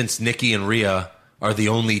Nikki and Rhea are the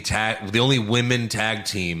only women tag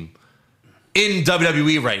team in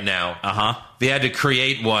WWE right now, they had to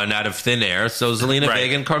create one out of thin air. So Zelina Right.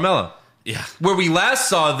 Vega and Carmella. Yeah. Where we last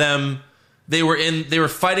saw them, they were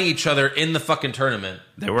fighting each other in the fucking tournament,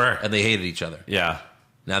 They were. and they hated each other. Yeah.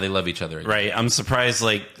 Now they love each other again. Right. I'm surprised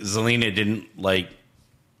like Zelina didn't like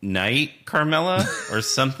knight Carmella or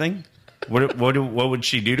something. What would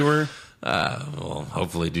she do to her? Well,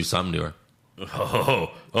 hopefully do something to her.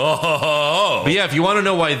 Oh. But yeah, if you want to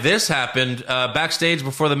know why this happened, backstage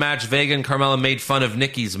before the match, Vega and Carmella made fun of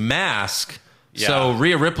Nikki's mask. Yeah. So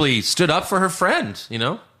Rhea Ripley stood up for her friend, you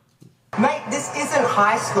know? Mate, this isn't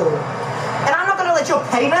high school. And I'm not going to let your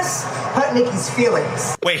penis hurt Nikki's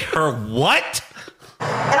feelings. Wait, her what?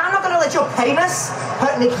 And I'm not going to let your penis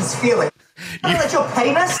hurt Nikki's feelings. I'm going to let your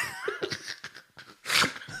penis...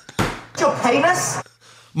 your penis...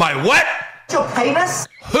 My what? Your penis...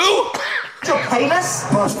 Who? Your penis...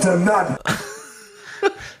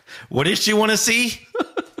 What did she want to see?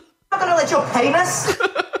 I'm not going to let your penis...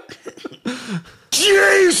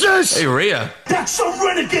 Jesus! Hey, Rhea. That's some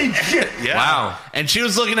renegade shit! Yeah. Wow. And she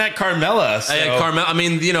was looking at Carmella. So. Hey, Carmella, I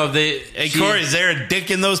mean, you know, Hey, Corey, is there a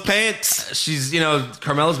dick in those pants? she's, you know,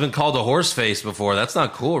 Carmella's been called a horse face before. That's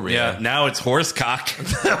not cool, Rhea. Now it's horse cock.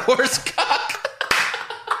 Horse cock.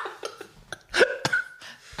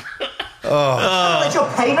 I'm going to let your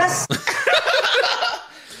penis...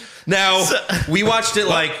 Now, we watched it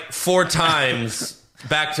like 4 times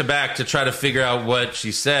back to back to try to figure out what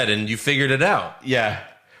she said, and you figured it out. Yeah.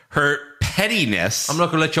 Her pettiness. I'm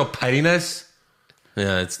not going to let your pettiness.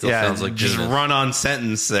 Yeah, it still sounds like just penis. run on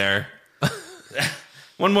sentence there.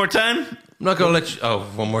 One more time. I'm not going to let you. Oh,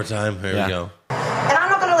 one more time. Here Yeah. we go. And I'm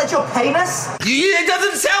not going to let your penis... It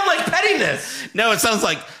doesn't sound like pettiness. No, it sounds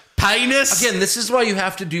like pettiness. Again, this is why you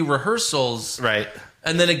have to do rehearsals. Right.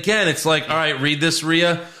 And then again, it's like, all right, read this,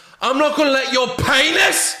 Rhea. I'm not going to let your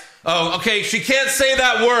penis. Oh, okay. She can't say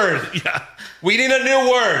that word. Yeah. We need a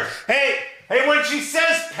new word. Hey, when she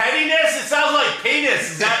says pettiness, it sounds like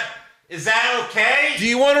penis. Is that okay? Do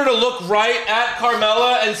you want her to look right at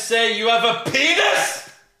Carmella and say, you have a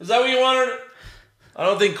penis? Is that what you want her to... I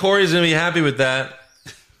don't think Corey's going to be happy with that.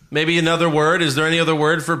 Maybe another word? Is there any other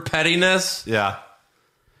word for pettiness? Yeah.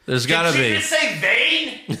 There's got to be. Did she just say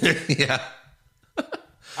vein? Yeah.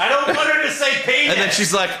 I don't want her to say penis. And then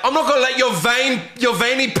she's like, I'm not going to let your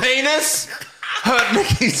veiny penis hurt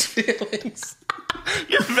Nikki's feelings.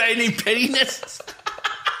 your veiny pettiness.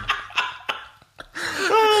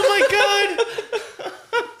 Oh my god.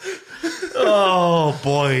 Oh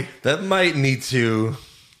boy. That might need to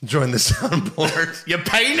join the soundboard. Your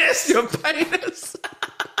penis? Your penis.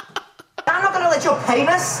 I'm not going to let your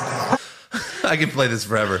penis... I can play this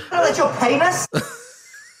forever. I'm not going to let your penis...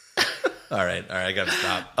 All right, I got to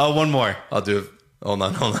stop. Oh, one more. I'll do it. Hold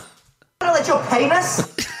on. I'm going to let your penis...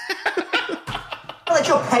 I'm going to let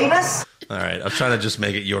your penis... All right, I'm trying to just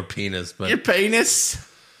make it your penis, but... Your penis?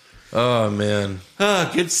 Oh, man. Oh,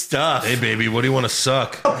 good stuff. Hey, baby, what do you want to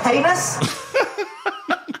suck? Your penis...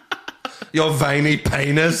 Your veiny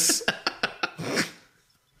penis.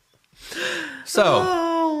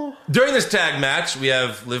 So, during this tag match, we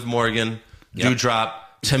have Liv Morgan, Doudrop,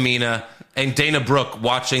 Tamina, and Dana Brooke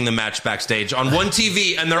watching the match backstage on one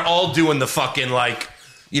TV, and they're all doing the fucking, like,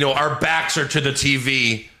 you know, our backs are to the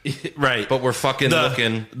TV Right. but we're fucking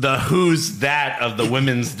looking. The who's that of the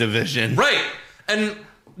women's division. Right. And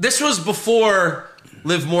this was before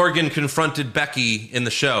Liv Morgan confronted Becky in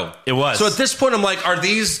the show. It was. So at this point, I'm like, are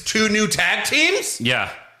these two new tag teams?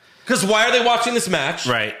 Yeah. Because why are they watching this match?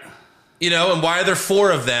 Right. You know, and why are there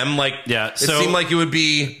 4 of them? Like, Yeah, it so- seemed like it would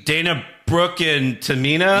be... Dana Brooke and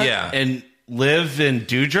Tamina. Yeah. And Liv and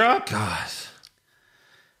Doudrop. God.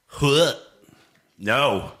 Huh.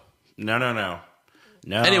 No. No.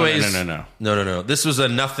 Anyways, No. This was a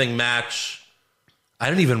nothing match. I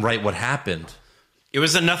didn't even write what happened. It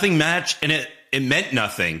was a nothing match, and it meant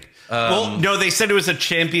nothing. Well, no, they said it was a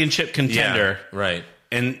championship contender. Yeah, right.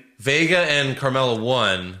 And Vega and Carmella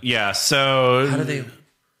won. yeah, so How did they...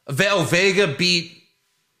 Vega beat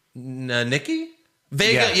Nikki?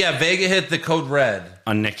 Vega, Yeah. Vega hit the code red.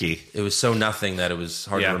 on Nikki. It was so nothing that it was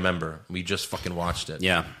hard Yeah. to remember. We just fucking watched it.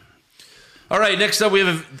 Yeah. All right, next up we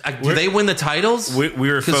have... do they win the titles? We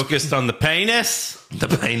were focused on the penis. The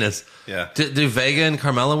penis. Yeah. Do Vega and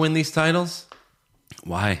Carmella win these titles?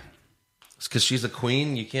 Why? It's because she's a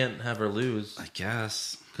queen. You can't have her lose. I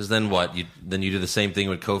guess. Because then what? You do the same thing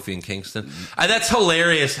with Kofi and Kingston. That's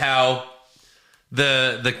hilarious how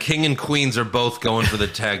the king and queens are both going for the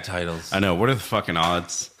tag titles. I know. What are the fucking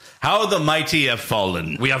odds? How the mighty have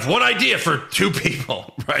fallen. We have one idea for 2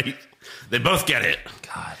 people. Right? They both get it.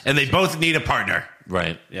 God. And they both need a partner.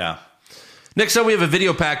 Right. Yeah. Next up, we have a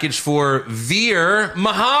video package for Veer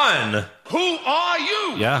Mahan. Who are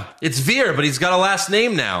you? Yeah. It's Veer, but he's got a last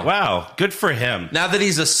name now. Wow. Good for him. Now that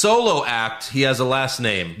he's a solo act, he has a last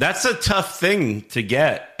name. That's a tough thing to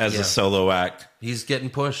get as Yeah. a solo act. He's getting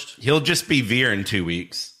pushed. He'll just be Veer in 2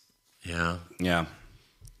 weeks. Yeah. Yeah.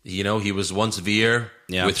 You know, he was once Veer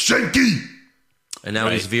Yeah. with Shanky! and now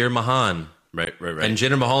Right. he's Veer Mahan. Right. And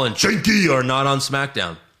Jinder Mahal and Shanky! are not on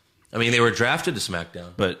SmackDown. I mean, they were drafted to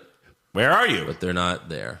SmackDown, But where are you? but they're not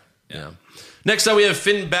there. Yeah. Next up, we have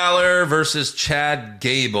Finn Balor versus Chad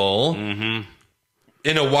Gable in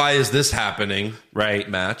a "Why is this happening?" Right.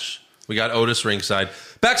 match. We got Otis ringside.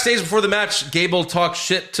 Backstage before the match, Gable talks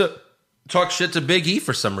shit to Big E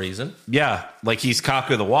for some reason. Yeah. Like he's cock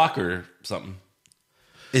of the walk or something.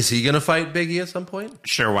 Is he going to fight Big E at some point?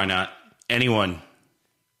 Sure, why not? Anyone.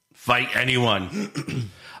 Fight anyone.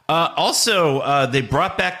 Also, they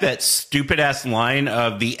brought back that stupid-ass line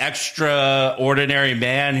of the extraordinary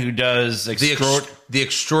man who does... The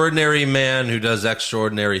extraordinary man who does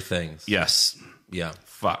extraordinary things. Yes. Yeah.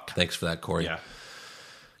 Fuck. Thanks for that, Corey. Yeah.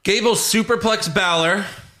 Gable superplex Balor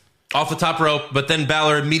off the top rope, but then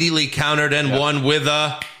Balor immediately countered and won with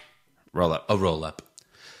a Roll up. roll up.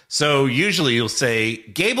 So usually you'll say,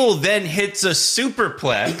 Gable then hits a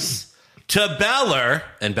superplex to Balor.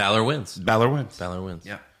 And Balor wins. Balor wins. Balor wins.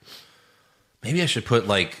 Yeah. Maybe I should put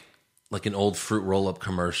like an old fruit roll up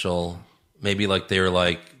commercial. Maybe like they were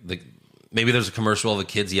like maybe there's a commercial where the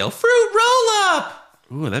kids yell fruit roll up,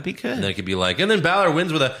 Ooh, that'd be good. and then it could be like, and then Balor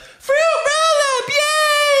wins with a fruit roll up,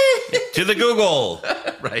 yay! To the Google.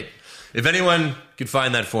 Right. If anyone could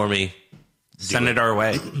find that for me, Send it our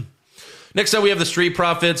way. Next up we have the Street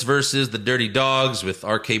Profits versus the Dirty Dogs with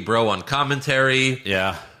RK Bro on commentary.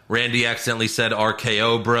 Yeah. Randy accidentally said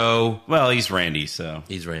RKO Bro. Well, he's Randy, so.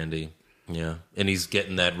 He's Randy. Yeah. And he's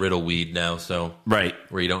getting that riddle weed now, so Right.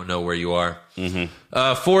 where you don't know where you are.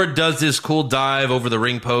 Ford does this cool dive over the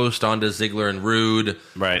ring post onto Ziggler and Rude.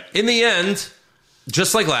 Right. In the end,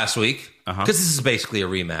 just like last week, because Uh-huh. this is basically a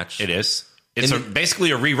rematch. It is. It's In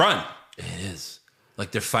basically a rerun. It is.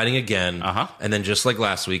 Like they're fighting again. Uh-huh. And then just like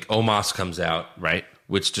last week, Omos comes out. Right.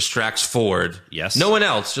 Which distracts Ford. Yes. No one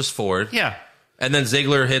else, just Ford. Yeah. And then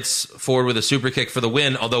Ziggler hits Ford with a super kick for the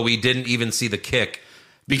win, although we didn't even see the kick.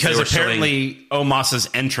 Because They were apparently Omos's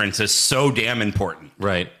entrance is so damn important.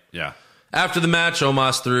 Right. Yeah. After the match,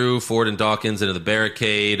 Omos threw Ford and Dawkins into the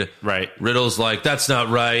barricade. Right. Riddle's like, that's not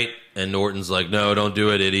right. And Norton's like, no, don't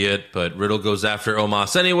do it, idiot. But Riddle goes after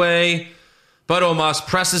Omos anyway. But Omos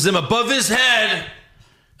presses him above his head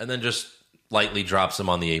and then just lightly drops him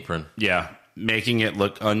on the apron. Yeah. Making it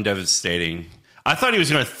look undevastating. I thought he was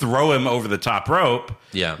going to throw him over the top rope.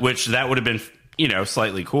 Yeah. Which that would have been,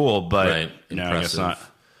 slightly cool, but Right. no, I guess Impressive. not.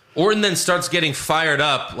 Orton then starts getting fired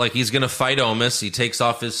up, like he's going to fight Omos. He takes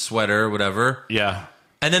off his sweater, whatever. Yeah.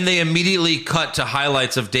 And then they immediately cut to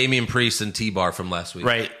highlights of Damian Priest and T-Bar from last week.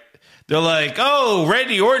 Right. They're like, oh,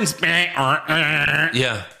 Randy Orton's.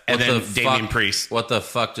 Yeah. And What then the Damian fuck- Priest. What the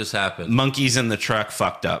fuck just happened? Monkeys in the truck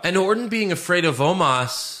fucked up. And Orton being afraid of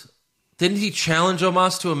Omos, didn't he challenge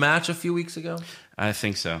Omos to a match a few weeks ago? I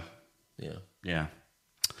think so. Yeah. Yeah.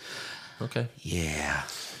 Okay. Yeah.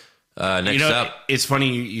 Next up. It's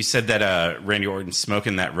funny you said that Randy Orton's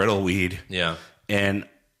smoking that Riddle weed. Yeah. And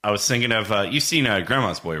I was thinking of you've seen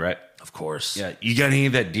Grandma's Boy, right? Of course. Yeah. You got any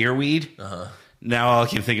of that deer weed? Now all I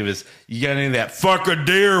can think of is you got any of that fuck a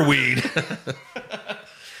deer weed?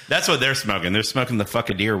 That's what they're smoking. They're smoking the fuck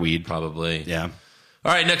a deer weed. Probably. Yeah.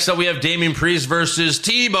 All right, next up we have Damian Priest versus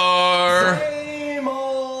T-Bar. Same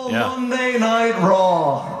old Yeah. Monday Night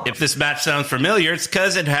Raw. If this match sounds familiar, it's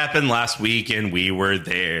because it happened last week and we were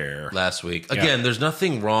there. Last week. Again, there's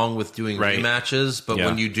nothing wrong with doing Right. rematches, but Yeah.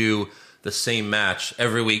 when you do the same match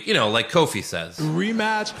every week, you know, like Kofi says.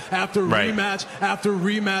 Rematch after Right. rematch after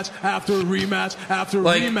rematch after rematch after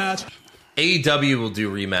Like- rematch. AEW will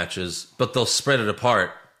do rematches, but they'll spread it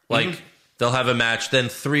apart. Like, they'll have a match, then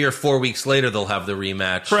 3 or 4 weeks later, they'll have the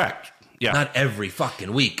rematch. Correct. Yeah. Not every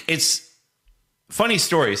fucking week. It's funny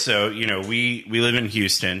story. So, you know, we live in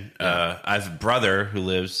Houston. I have a brother who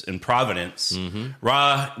lives in Providence.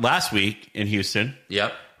 Raw last week in Houston.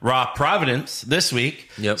 Yep. Raw Providence this week.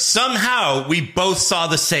 Yep. Somehow we both saw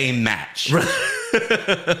the same match.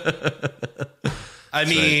 I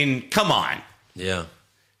mean, come on. Yeah.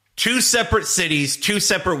 2 separate cities, 2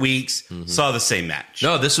 separate weeks, saw the same match.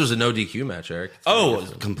 No, this was a no DQ match, Eric. Oh,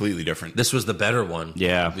 completely different. This was the better one.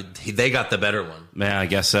 Yeah. They got the better one. Yeah, I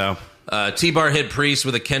guess so. T-Bar hit Priest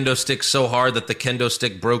with a kendo stick so hard that the kendo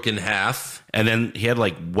stick broke in half. And then he had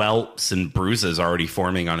like welts and bruises already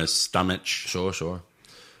forming on his stomach. Sure.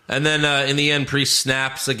 And then in the end, Priest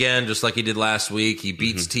snaps again, just like he did last week. He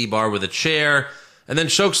beats T-Bar with a chair, and then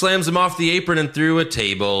choke slams him off the apron and through a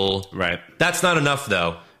table. Right. That's not enough,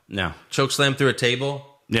 though. No. Choke slam through a table?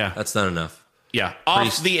 Yeah. That's not enough. Yeah. Off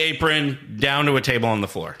Priest- the apron, down to a table on the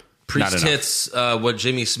floor. Priest Not enough. hits what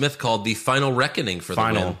Jimmy Smith called the final reckoning for the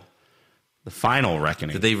win. The final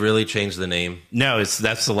reckoning. Did they really change the name? No,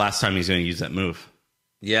 that's the last time he's going to use that move.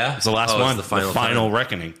 Yeah? It's the last one. The final time.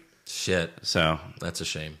 reckoning. Shit. So, That's a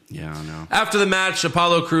shame. yeah, I know. After the match,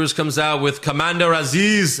 Apollo Crews comes out with Commander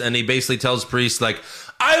Aziz, and he basically tells Priest, like,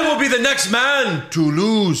 I will be the next man to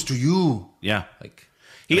lose to you. Yeah. Like,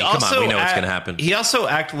 He come also on, we know what's going to happen. He also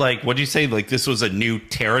acted like, what do you say? Like this was a new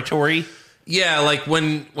territory? Yeah, like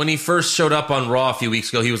when he first showed up on Raw a few weeks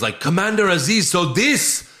ago, he was like, Commander Aziz, so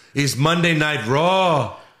this is Monday Night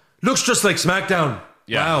Raw. Looks just like SmackDown.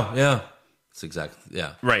 Yeah. Wow, yeah. It's exactly,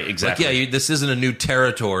 yeah. Right, exactly. Like, this isn't a new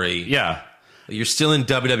territory. Yeah. You're still in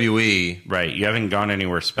WWE. Right. You haven't gone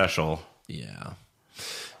anywhere special. Yeah.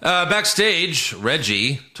 Backstage,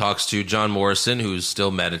 Reggie talks to John Morrison, who's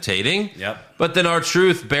still meditating. Yep. But then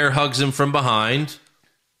R-Truth bear hugs him from behind.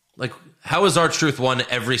 Like, how has R-Truth won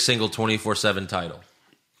every single 24/7 title?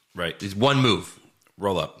 Right. It's one move.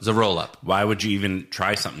 Roll up. It's a roll-up. Why would you even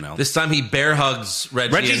try something else? This time he bear hugs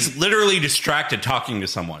Reggie. Reggie's literally distracted talking to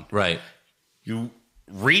someone. Right. You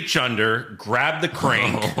reach under, grab the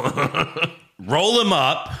crank, roll him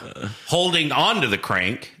up, holding onto the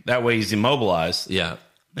crank. That way he's immobilized. Yeah.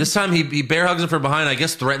 This time he bear hugs him from behind, I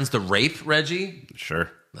guess threatens to rape Reggie. Sure.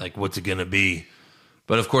 Like, what's it going to be?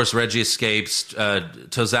 But, of course, Reggie escapes.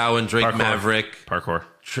 Tozawa and Drake Parkour. Maverick Parkour.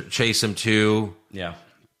 chase him, too. Yeah.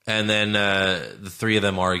 And then the three of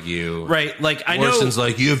them argue. Right. Like, I Morrison's know.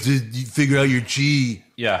 like, you have to figure out your chi.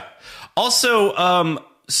 Yeah. Also,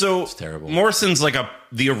 so terrible. Morrison's like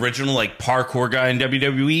the original like parkour guy in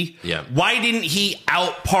WWE. Yeah. Why didn't he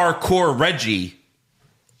out parkour Reggie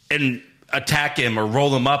and attack him or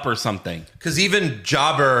roll him up or something? Because even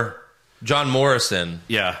Jobber, John Morrison,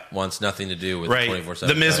 Yeah. wants nothing to do with Right. 24/7.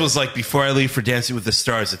 The Miz was like, before I leave for Dancing with the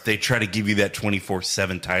Stars, if they try to give you that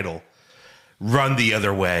 24/7 title, run the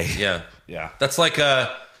other way. Yeah. Yeah. That's like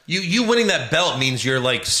you winning that belt means you're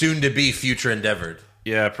like soon to be future endeavored.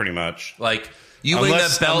 Yeah, pretty much. Like you winning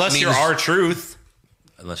that belt Unless means you're R-Truth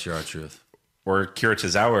unless you're R-Truth. or Kira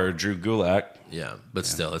Tozawa or Drew Gulak. Yeah, but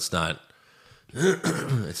still, it's not.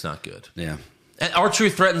 It's not good. Yeah. And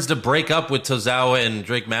R-Truth threatens to break up with Tozawa and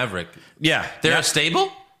Drake Maverick. Yeah. They're a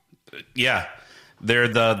stable? Yeah. They're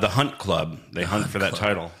the Hunt Club. They hunt for that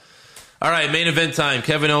title. All right, main event time.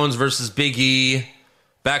 Kevin Owens versus Big E.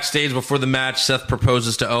 Backstage before the match, Seth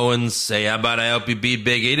proposes to Owens, say, how about I help you beat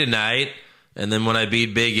Big E tonight? And then when I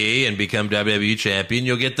beat Big E and become WWE champion,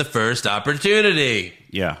 you'll get the first opportunity.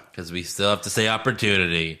 Yeah. Because we still have to say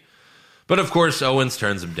opportunity. But of course, Owens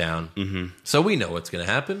turns him down. Mm-hmm. So we know what's going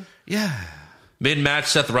to happen. Yeah. Mid-match,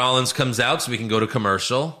 Seth Rollins comes out so we can go to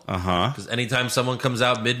commercial. Uh-huh. Because anytime someone comes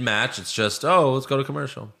out mid-match, it's just, oh, let's go to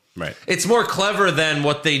commercial. Right. It's more clever than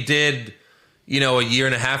what they did, a year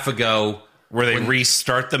and a half ago. Where they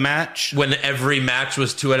restart the match? When every match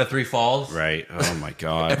was 2 out of 3 falls. Right. Oh, my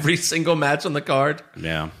God. Every single match on the card.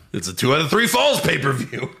 Yeah. It's a 2 out of 3 falls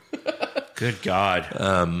pay-per-view. Good God.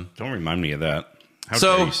 Don't remind me of that. How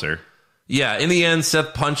So- dare you, sir? Yeah, in the end,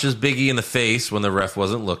 Seth punches Big E in the face when the ref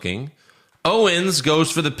wasn't looking. Owens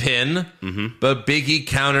goes for the pin, but Big E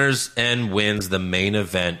counters and wins the main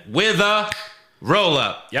event with a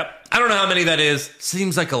roll-up. Yep. I don't know how many that is.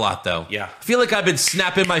 Seems like a lot, though. Yeah. I feel like I've been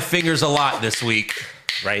snapping my fingers a lot this week.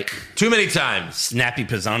 Right. Too many times. Snappy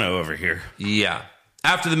Pisano over here. Yeah.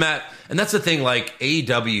 After the match, and that's the thing, like,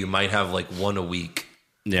 AEW might have, like, one a week.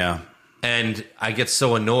 Yeah. And I get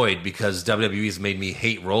so annoyed because WWE's made me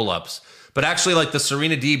hate roll-ups. But actually, like, the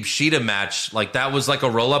Serena Deeb Sheeta match, like, that was like a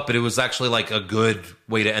roll-up, but it was actually, like, a good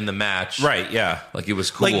way to end the match. Right, yeah. Like, it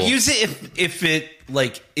was cool. Like, use it if it,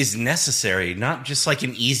 like, is necessary, not just, like,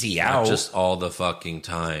 an easy out. Not just all the fucking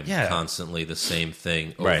time. Yeah. Constantly the same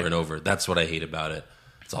thing over Right. and over. That's what I hate about it.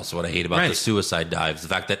 It's also what I hate about Right. the suicide dives. The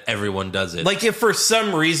fact that everyone does it. Like, if for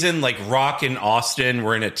some reason, like, Rock and Austin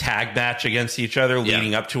were in a tag match against each other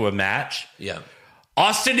leading up to a match, yeah.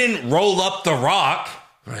 Austin didn't roll up the Rock.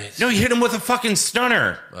 Right. No, he hit him with a fucking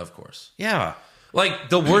stunner. Of course. Yeah. Like,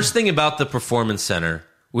 the worst thing about the Performance Center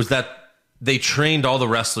was that they trained all the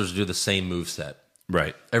wrestlers to do the same moveset.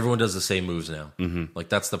 Right. Everyone does the same moves now. Mm-hmm. Like,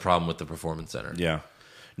 that's the problem with the Performance Center. Yeah.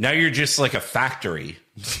 Now you're just like a factory.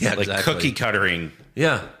 Yeah, like exactly. cookie cuttering.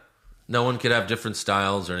 Yeah. No one could have different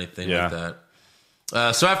styles or anything Yeah. like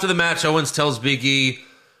that. So after the match, Owens tells Big E,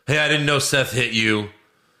 hey, I didn't know Seth hit you.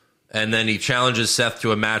 And then he challenges Seth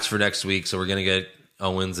to a match for next week. So we're going to get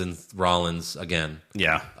Owens and Rollins again.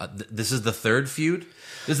 Yeah. This is the third feud?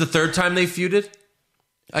 This is the third time they feuded,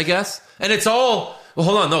 I guess? And it's all... Well,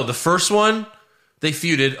 hold on. No, the first one, they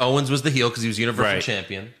feuded. Owens was the heel because he was Universal Right.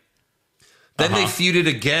 Champion. Then they feuded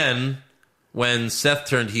again when Seth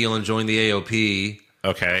turned heel and joined the AOP.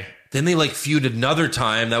 Okay. Then they, like, feuded another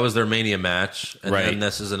time. That was their Mania match. And Right. then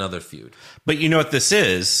this is another feud. But you know what this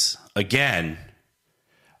is? Again,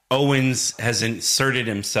 Owens has inserted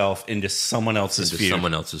himself into someone else's Into feud.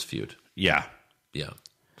 someone else's feud. Yeah. Yeah.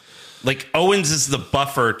 Like, Owens is the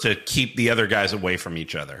buffer to keep the other guys away from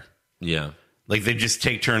each other. Yeah. Like, they just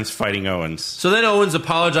take turns fighting Owens. So then Owens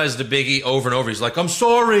apologized to Big E over and over. He's like, I'm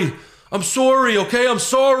sorry, okay? I'm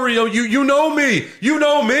sorry. Oh, you know me. You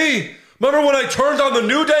know me. Remember when I turned on the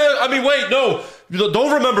New Day? I mean, wait, no.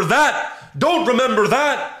 Don't remember that. Don't remember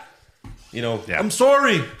that. You know, Yeah. I'm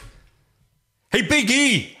sorry. Hey, Big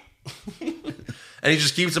E! And he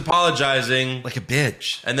just keeps apologizing. Like a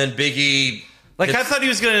bitch. And then Big E... Like, I thought he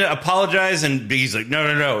was going to apologize, and Big E's like,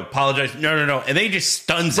 no, apologize, no. And then he just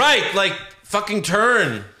stuns him. Right, like, fucking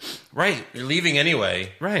turn. Right. You're leaving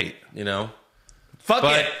anyway, Right. you know? Fuck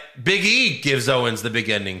But it. Big E gives Owens the big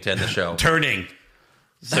ending to end the show. Turning.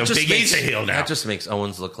 So That just Big makes- E's a heel now. That just makes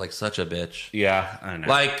Owens look like such a bitch. Yeah, I know.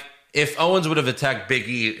 Like, if Owens would have attacked Big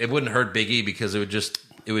E, it wouldn't hurt Big E because it would just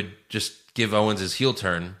give Owens his heel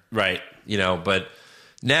turn, right. you know. But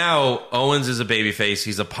now Owens is a babyface.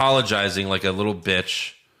 He's apologizing like a little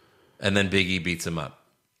bitch, and then Big E beats him up.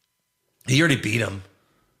 He already beat him.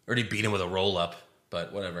 With a roll up,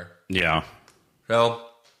 but whatever. Yeah. So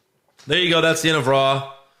there you go. That's the end of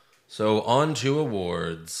Raw. So on to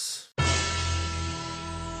awards.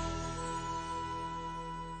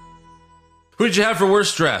 Who did you have for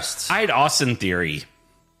worst dressed? I had Austin Theory.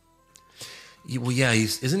 Well, yeah,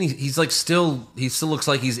 he's like still. He still looks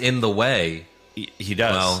like he's in the way. He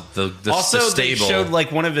does. Well, the also, the they stable. showed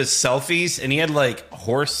like one of his selfies, and he had like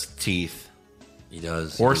horse teeth, He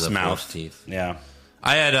does. He horse does have mouth horse teeth. Yeah.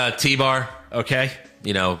 I had T-Bar. Okay.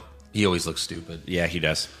 You know, he always looks stupid. Yeah, he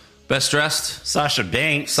does. Best dressed? Sasha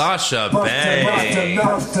Banks. Sasha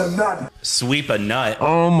Banks. Sweep a nut.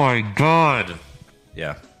 Oh my god.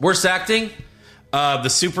 Yeah. Worst acting? The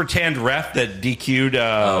super tanned ref that DQ'd.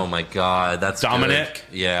 Oh my god, that's Dominic?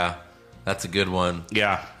 good. Yeah, that's a good one.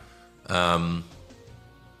 Yeah.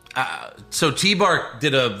 So T-Bar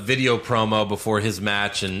did a video promo before his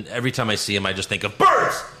match, and every time I see him, I just think of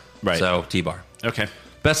birds. Right. So T-Bar. Okay.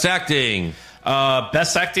 Best acting?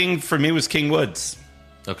 Best acting for me was King Woods.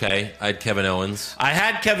 Okay, I had Kevin Owens. I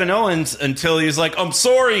had Kevin Owens until he was like, I'm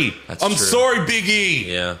sorry. That's I'm true. sorry, Big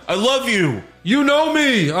E. Yeah. I love you. You know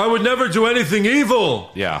me. I would never do anything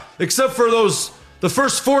evil. Yeah. Except for the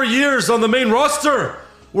first 4 years on the main roster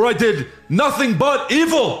where I did nothing but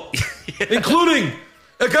evil, including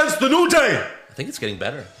against the New Day. I think it's getting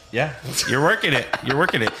better. Yeah. You're working it. You're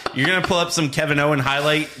working it. You're going to pull up some Kevin Owen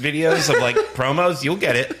highlight videos of like promos. You'll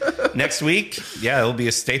get it. Next week, yeah, it'll be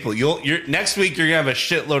a staple. Next week, you're going to have a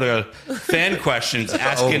shitload of fan questions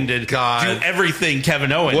asking to God. do everything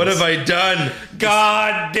Kevin Owens. What have I done?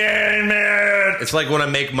 God damn it. It's like when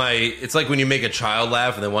it's like when you make a child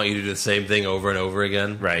laugh and they want you to do the same thing over and over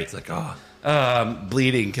again. Right. It's like, oh. I'm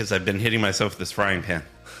bleeding because I've been hitting myself with this frying pan.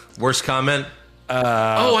 Worst comment?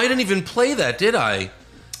 I didn't even play that, did I?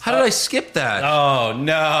 How did I skip that? Oh,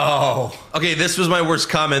 no. Okay, this was my worst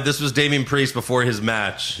comment. This was Damian Priest before his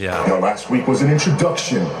match. Yeah. Now, last week was an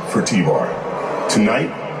introduction for T-Bar. Tonight,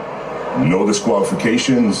 no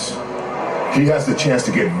disqualifications. He has the chance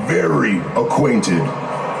to get very acquainted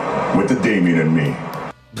with the Damien and me.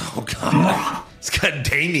 Oh, God. It's got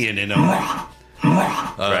Damien in him.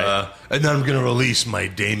 Right. And then I'm going to release my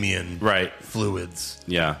Damien Right. fluids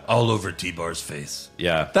Yeah. all over T-Bar's face.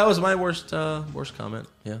 Yeah. That was my worst comment.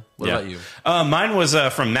 Yeah. What about you? Mine was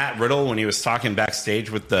from Matt Riddle when he was talking backstage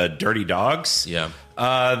with the Dirty Dogs. Yeah.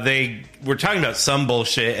 They were talking about some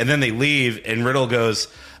bullshit, and then they leave, and Riddle goes,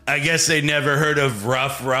 I guess they never heard of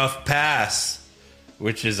Rough Pass,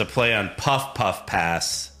 which is a play on Puff Puff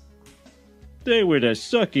Pass. They were the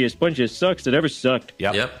suckiest bunch of sucks that ever sucked.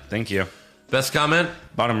 Yep. Thank you. Best comment?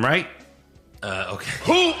 Bottom right. Okay.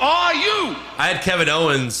 Who are you? I had Kevin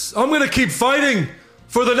Owens. I'm going to keep fighting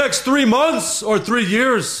for the next 3 months or 3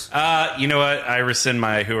 years. You know what? I rescind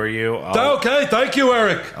my who are you. Okay, thank you,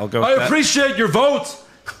 Eric. I'll go with I that. appreciate your vote.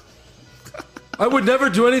 I would never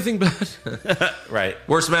do anything bad. Right.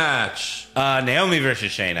 Worst match. Naomi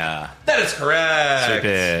versus Shayna. That is correct. Sweep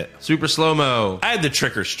it. Super slow-mo. I had the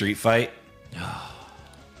Trick or Street fight.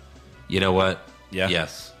 You know what? Yeah.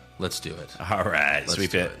 Yes. Let's do it. All right. Let's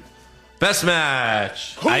Sweep do it. Best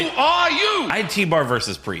match. Who are you? I had T-Bar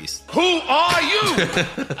versus Priest. Who are you?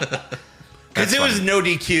 Because it was no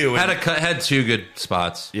DQ. Had two good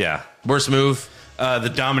spots. Yeah. Worst move.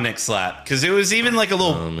 The Dominic slap. Because it was even like a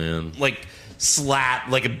little, Oh, man. like, slap,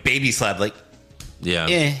 like a baby slap. Like,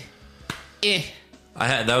 Yeah.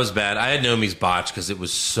 That was bad. I had Naomi's botch because it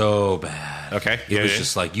was so bad. Okay. It Yeah, was yeah.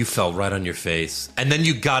 just like you fell right on your face, and then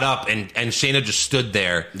you got up, and Shayna just stood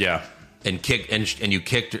there. Yeah. And kicked, and you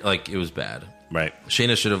kicked her, like it was bad. Right.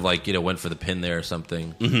 Shayna should have went for the pin there or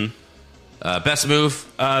something. Mm-hmm. Best move.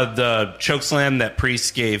 The choke slam that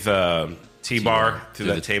Priest gave T-Bar T-Bar through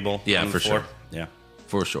through the table. Yeah, on the for floor. sure. Yeah.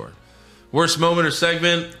 For sure. Worst moment or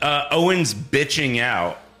segment. Owens bitching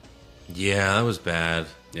out. Yeah, that was bad.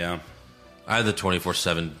 Yeah. I had the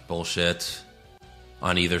 24/7 bullshit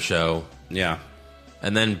on either show. Yeah.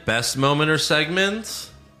 And then best moment or segment.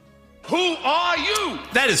 Who are you?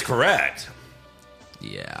 That is correct.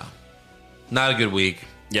 Yeah. Not a good week.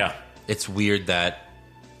 Yeah. It's weird that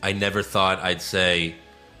I never thought I'd say,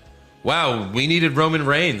 wow, we needed Roman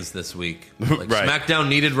Reigns this week. Like, Right. SmackDown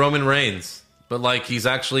needed Roman Reigns. But, he's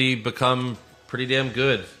actually become pretty damn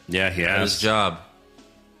good Yeah, he at his has. job.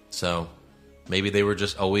 So, maybe they were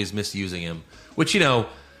just always misusing him. Which,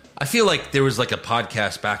 I feel like there was, a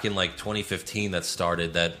podcast back in, 2015 that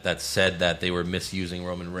started that said that they were misusing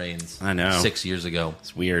Roman Reigns. I know. 6 years ago.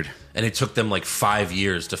 It's weird. And it took them, 5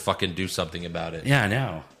 years to fucking do something about it. Yeah, I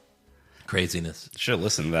know. Craziness. Should have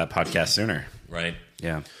listened to that podcast sooner. Right?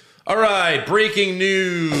 Yeah. All right, breaking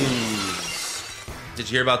news. Did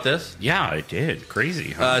you hear about this? Yeah, I did.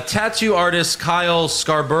 Crazy, huh? Tattoo artist Kyle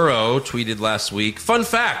Scarborough tweeted last week, fun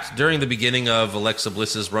fact, during the beginning of Alexa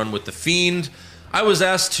Bliss's run with The Fiend, I was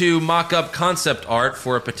asked to mock up concept art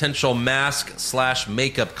for a potential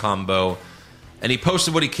mask/makeup combo, and he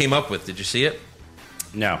posted what he came up with. Did you see it?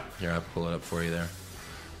 No. Here, I'll pull it up for you there.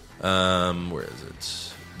 Where is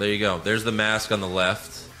it? There you go. There's the mask on the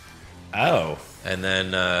left. Oh. And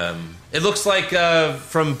then it looks like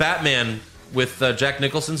from Batman with Jack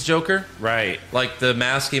Nicholson's Joker. Right. Like the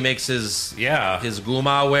mask he makes his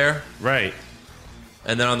Guma wear. Right.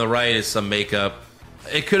 And then on the right is some makeup.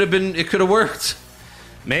 It could have worked.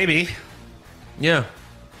 Maybe. Yeah.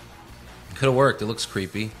 Could have worked. It looks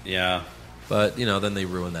creepy. Yeah. But, then they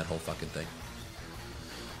ruined that whole fucking thing.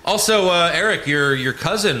 Also, Eric, your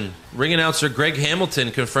cousin, ring announcer Greg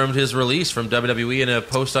Hamilton, confirmed his release from WWE in a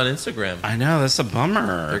post on Instagram. I know, that's a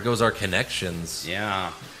bummer. There goes our connections.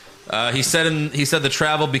 Yeah. He said the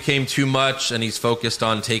travel became too much, and he's focused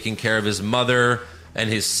on taking care of his mother and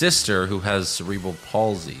his sister, who has cerebral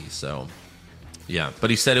palsy. So, yeah. But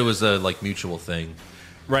he said it was a mutual thing.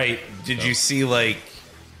 Right. Did you see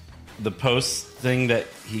the post thing that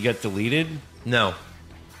he got deleted? No.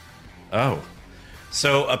 Oh.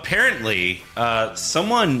 So apparently,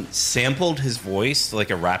 someone sampled his voice like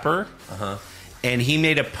a rapper, and he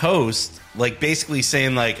made a post basically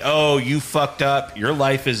saying "Oh, you fucked up. Your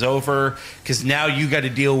life is over because now you got to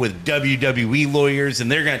deal with WWE lawyers, and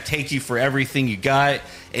they're gonna take you for everything you got.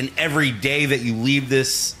 And every day that you leave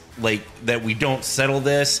this, that we don't settle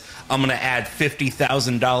this, I'm gonna add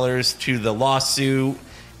 $50,000 to the lawsuit."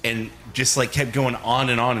 And just kept going on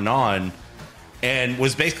and on and on, and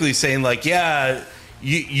was basically saying yeah.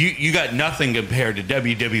 You got nothing compared to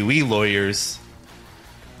WWE lawyers.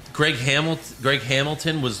 Greg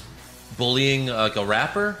Hamilton was bullying a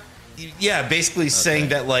rapper? Yeah, basically saying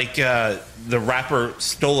that like the rapper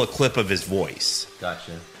stole a clip of his voice.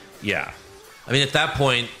 Gotcha. Yeah. I mean, at that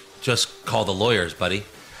point, just call the lawyers, buddy.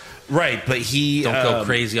 Right, but he Don't go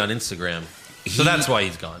crazy on Instagram. So that's why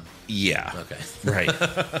he's gone. Yeah. Okay. Right.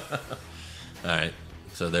 All right.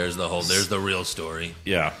 So there's the real story.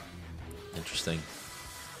 Yeah. Interesting.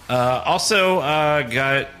 Also,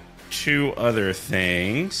 got two other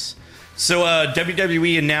things. So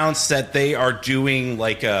WWE announced that they are doing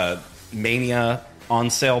like a Mania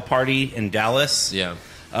on sale party in Dallas. Yeah.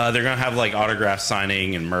 They're gonna have like autograph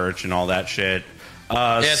signing and merch and all that shit.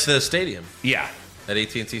 At the stadium. Yeah. At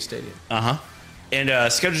AT&T Stadium.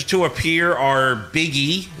 And scheduled to appear are Big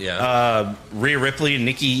E, Yeah. Rhea Ripley, and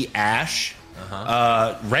Nikki Ash,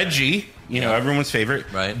 Reggie, everyone's favorite,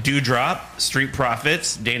 Right. Dewdrop, Street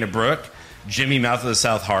Profits, Dana Brooke, Jimmy Mouth of the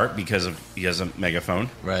South Heart because he has a megaphone.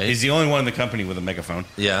 Right. He's the only one in the company with a megaphone.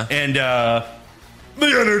 Yeah. And The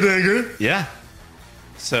Undertaker. Yeah.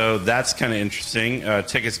 So that's kind of interesting.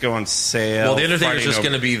 Tickets go on sale. Well, the Undertaker's Friday, just November-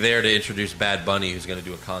 going to be there to introduce Bad Bunny, who's going to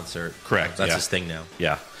do a concert. Correct, That's yeah. his thing now.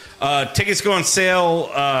 Yeah. Tickets go on sale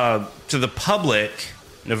to the public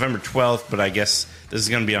November 12th, but I guess this is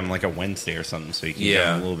going to be on like a Wednesday or something, so you can get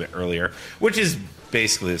Yeah. them a little bit earlier, which is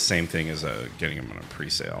basically the same thing as getting them on a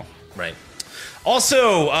pre-sale. Right.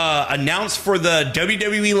 Also, announced for the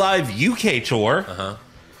WWE Live UK tour,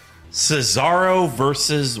 Cesaro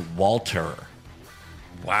versus Walter.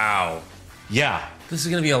 Wow. Yeah. This is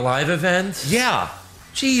going to be a live event? Yeah.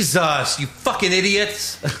 Jesus, you fucking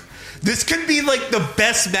idiots. This could be like the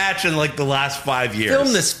best match in like the last 5 years.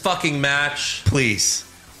 Film this fucking match. Please.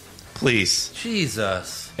 Please.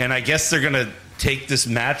 Jesus. And I guess they're going to take this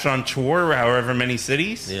match on tour, however many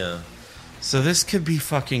cities. Yeah. So this could be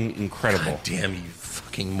fucking incredible. God damn you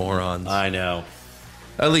fucking morons. I know.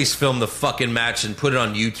 At least film the fucking match and put it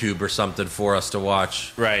on YouTube or something for us to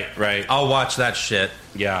watch. Right. I'll watch that shit.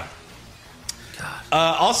 Yeah. God.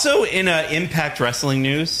 Also, in Impact Wrestling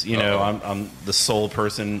news, Uh-oh. I'm the sole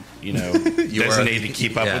person, designated to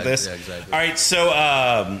keep up with this. Yeah, exactly. All right,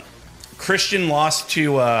 so Christian lost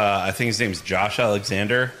to, I think his name's Josh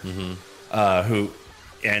Alexander,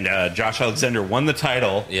 Josh Alexander won the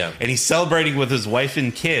title. Yeah. And he's celebrating with his wife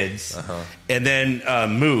and kids. And then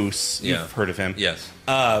Moose, Yeah. you've heard of him. Yes.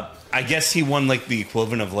 I guess he won like the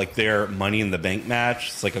equivalent of like their Money in the Bank match.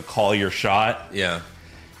 It's like a call your shot. Yeah.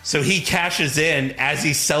 So he cashes in as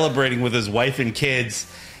he's celebrating with his wife and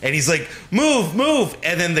kids, and he's like, "Move, move!"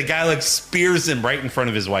 And then the guy like spears him right in front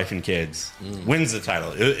of his wife and kids. Wins the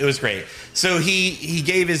title. It was great. So he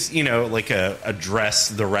gave his like a address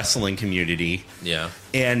the wrestling community. Yeah.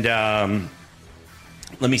 And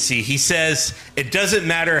let me see. He says, "It doesn't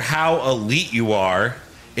matter how elite you are.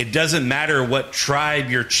 It doesn't matter what tribe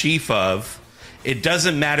you're chief of. It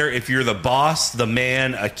doesn't matter if you're the boss, the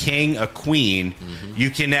man, a king, a queen. You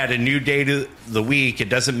can add a new day to the week. It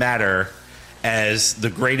doesn't matter as the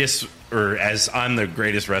greatest or as I'm the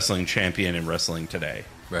greatest wrestling champion in wrestling today."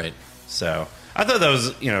 Right. So I thought that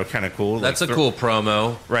was, kind of cool. That's Like, a cool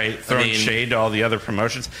promo. Right. Throwing shade to all the other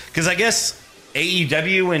promotions. Because I guess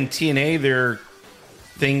AEW and TNA, their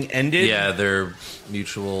thing ended. Yeah, their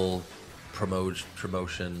mutual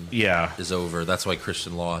promotion is over. That's why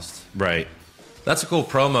Christian lost. Right. That's a cool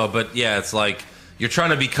promo, but yeah, it's like you're trying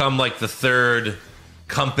to become like the third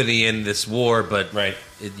company in this war, but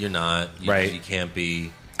you're not. You can't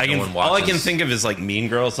be. All I can think of is like Mean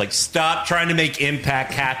Girls. Like, stop trying to make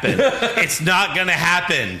Impact happen. It's not going to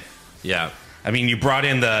happen. Yeah. I mean, you brought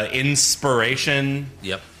in the Inspiration.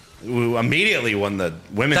 Yep. Who immediately won the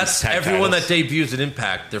women's That's tag everyone titles. that debuts at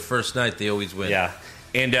Impact. Their first night, they always win. Yeah.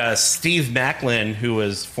 And Steve Macklin, who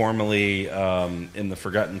was formerly in the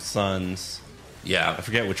Forgotten Sons. Yeah. I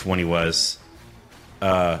forget which one he was.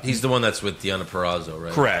 He's the one that's with Deonna Purrazzo,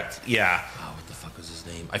 right? Correct. Yeah. Oh, what the fuck was his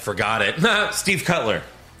name? I forgot it. Steve Cutler.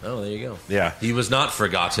 Oh, there you go. Yeah. He was not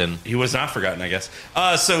forgotten. He was not forgotten, I guess.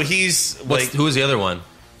 So he's who was the other one?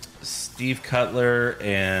 Steve Cutler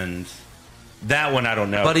and that one I don't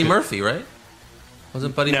know. Buddy Murphy, right?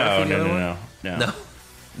 Wasn't Buddy Murphy the other one?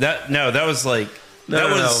 No. That was like No.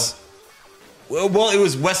 Well, it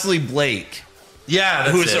was Wesley Blake. Yeah,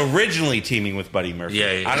 that's who was it. originally teaming with Buddy Murphy.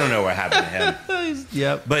 Yeah. I don't know what happened to him.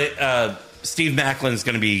 Yep. But Steve Macklin's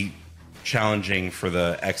going to be challenging for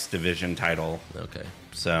the X Division title. Okay.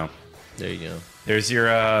 So there you go. There's your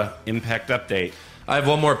Impact update. I have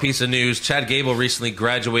one more piece of news. Chad Gable recently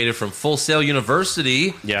graduated from Full Sail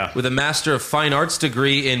University with a Master of Fine Arts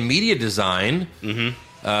degree in media design.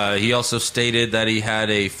 Mm-hmm. He also stated that he had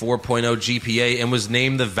a 4.0 GPA and was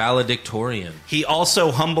named the valedictorian. He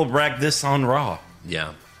also humble bragged this on Raw.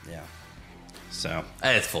 Yeah. Yeah. So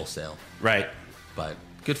it's Full Sail. Right. But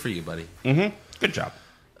Good for you, buddy. Good job.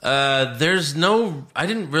 I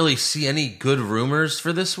didn't really see any good rumors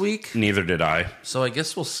for this week, Neither did I. so I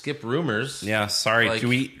guess we'll skip rumors. Yeah, sorry. Like- do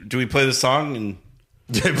we play the song and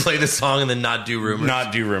Play the song and then not do rumors.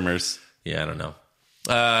 not do rumors? Yeah, I don't know.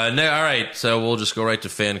 All right, so we'll just go right to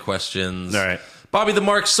fan questions. All right. Bobby the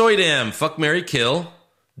Mark Soydam, fuck, marry, kill,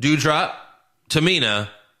 Dewdrop, Tamina,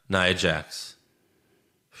 Nia Jax.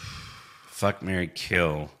 Fuck, marry,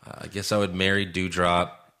 kill. I guess I would marry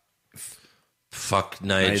Dewdrop. Fuck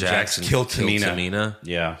Nia Jax and kill Tamina. Tamina.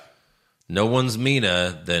 Yeah. No one's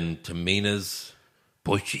Mina, then Tamina's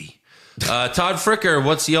Boichi. Todd Fricker,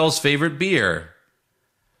 what's y'all's favorite beer?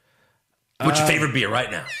 What's your favorite beer right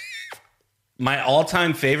now? My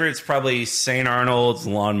all-time favorite is probably St. Arnold's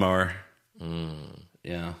Lawnmower.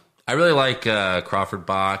 Yeah. I really like Crawford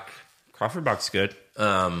Bach. Crawford Bach's good.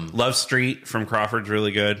 Love Street from Crawford's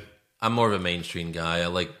really good. I'm more of a mainstream guy. I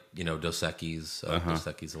like, Dos Equis. Dos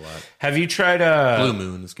Equis a lot. Have you tried Blue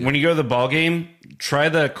Moon is good. when you go to the ball game, try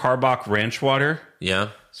the Carbach Ranch water. Yeah.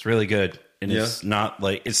 It's really good. And it's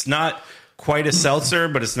not quite a seltzer,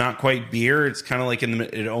 but it's not quite beer. It's kind of like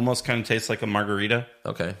it almost kind of tastes like a margarita.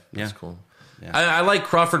 Okay. That's Yeah. cool. Yeah. I like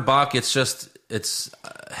Crawford Bach. It's just,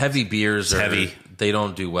 heavy beers. Heavy. They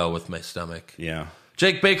don't do well with my stomach. Yeah.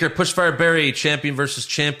 Jake Baker, Pushfire Barry, champion versus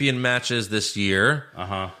champion matches this year.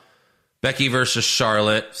 Becky versus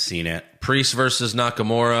Charlotte. Seen it. Priest versus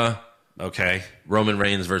Nakamura. Okay. Roman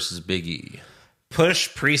Reigns versus Big E.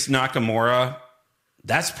 Push Priest Nakamura.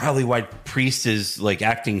 That's probably why Priest is like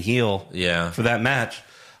acting heel. Yeah. For that match.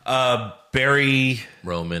 Barry,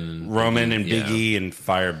 Roman and Big E, and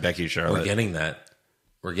fire Becky Charlotte. We're getting that.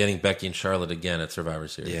 We're getting Becky and Charlotte again at Survivor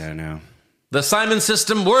Series. Yeah, I know. The Simon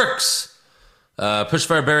system works.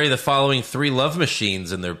 Pushfire Barry, the following 3 love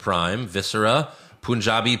machines in their prime: Viscera,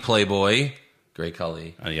 Punjabi Playboy, Great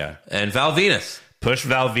Khali, Yeah. and Val Venus. Push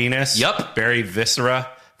Val Venus. Yup. Barry Viscera.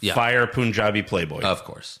 Yep. Fire Punjabi Playboy. Of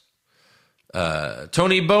course.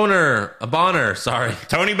 Tony Bonner. Sorry.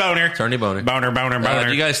 Tony Boner. Boner.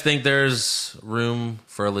 Do you guys think there's room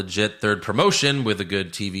for a legit third promotion with a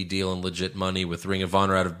good TV deal and legit money with Ring of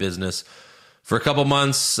Honor out of business for a couple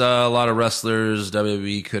months? A lot of wrestlers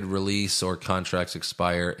WWE could release or contracts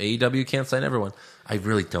expire. AEW can't sign everyone. I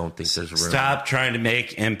really don't think there's room. Stop trying to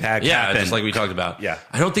make Impact Yeah, happen. just like we talked about. Yeah.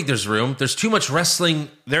 I don't think there's room. There's too much wrestling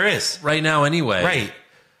There is. right now anyway. Right.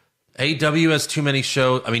 AEW has too many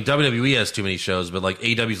shows. I mean, WWE has too many shows, but like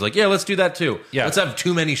AEW's like, yeah, let's do that too. Yeah. Let's have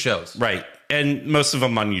too many shows. Right. And most of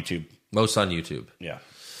them on YouTube. Most on YouTube. Yeah.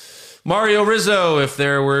 Mario Rizzo, if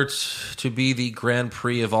there were to be the Grand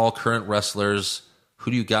Prix of all current wrestlers,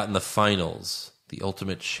 who do you got in the finals? The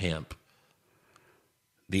Ultimate Champ.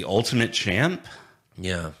 The Ultimate Champ?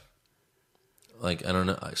 Yeah. Like, I don't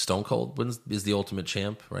know. Stone Cold is the Ultimate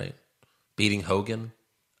Champ, right? Beating Hogan,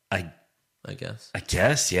 I guess. I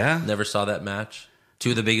guess, yeah. Never saw that match.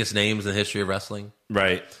 2 of the biggest names in the history of wrestling.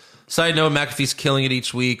 Right. Side note, McAfee's killing it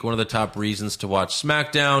each week. One of the top reasons to watch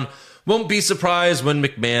SmackDown. Won't be surprised when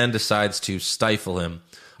McMahon decides to stifle him.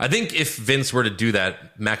 I think if Vince were to do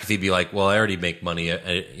that, McAfee'd be like, well, I already make money,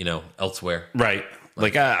 elsewhere. Right.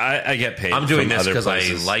 Like, I get paid. I'm doing from this other because I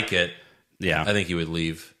places. like it. Yeah. I think he would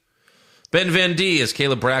leave. Ben Van D is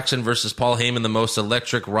Caleb Braxton versus Paul Heyman, the most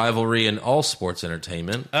electric rivalry in all sports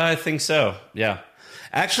entertainment. I think so. Yeah.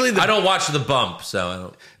 Actually, I don't watch The Bump, so I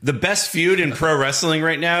don't. the best feud in pro wrestling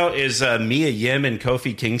right now is Mia Yim and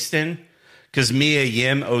Kofi Kingston, because Mia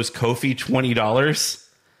Yim owes Kofi $20.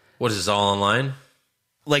 What is this, all online?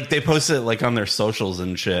 Like, they post it like on their socials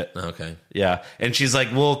and shit. Okay. Yeah. And she's like,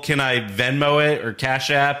 well, can I Venmo it or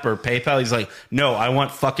Cash App or PayPal? He's like, no, I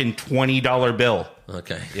want fucking $20 bill.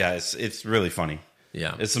 Okay. Yeah, it's really funny.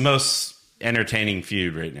 Yeah. It's the most entertaining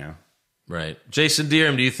feud right now. Right. Jason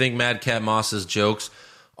Deerham, do you think Madcap Moss's jokes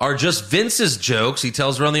are just Vince's jokes he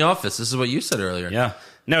tells around the office? This is what you said earlier. Yeah.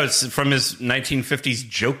 No, it's from his 1950s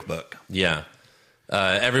joke book. Yeah.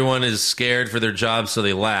 Everyone is scared for their jobs, so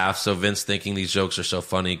they laugh. So Vince, thinking these jokes are so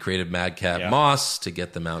funny, created Madcap Moss to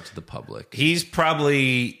get them out to the public. He's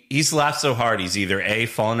laughed so hard, he's either A,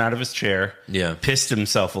 fallen out of his chair, pissed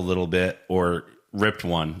himself a little bit, or ripped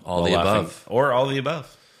one. All the above. Or all the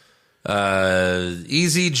above.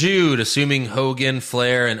 Easy Jude, assuming Hogan,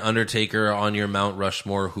 Flair, and Undertaker are on your Mount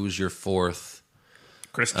Rushmore, who's your 4th?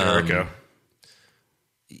 Chris Jericho.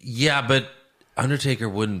 Yeah, but Undertaker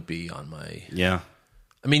wouldn't be on my... Yeah.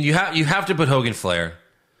 I mean, you have to put Hogan, Flair.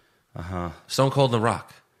 Stone Cold, and The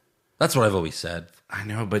Rock. That's what I've always said. I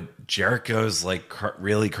know, but Jericho's like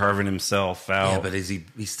really carving himself out. Yeah, but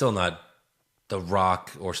he's still not The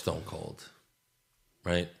Rock or Stone Cold,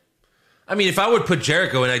 right? I mean, if I would put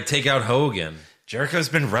Jericho in, I'd take out Hogan. Jericho's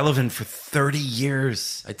been relevant for 30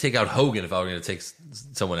 years. I'd take out Hogan if I were going to take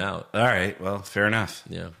someone out. All right, well, fair enough.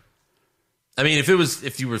 Yeah. I mean,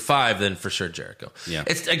 if you were 5, then for sure Jericho. Yeah.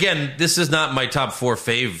 It's again, this is not my top 4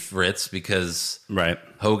 favorites because Right.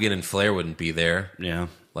 Hogan and Flair wouldn't be there. Yeah.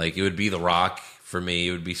 Like it would be The Rock for me.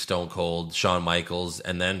 It would be Stone Cold, Shawn Michaels,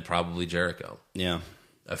 and then probably Jericho. Yeah.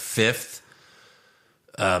 A 5th,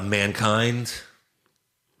 Mankind,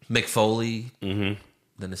 Mick Foley, then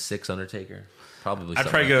a 6th, Undertaker. Probably. I'd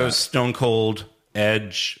something probably like go that. Stone Cold,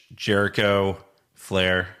 Edge, Jericho,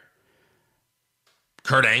 Flair.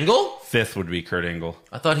 Kurt Angle. 5th would be Kurt Angle.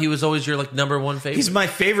 I thought he was always your like number 1 favorite. He's my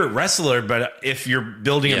favorite wrestler, but if you're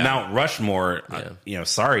building a Yeah. Mount Rushmore,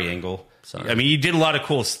 sorry, Angle. Sorry. I mean, you did a lot of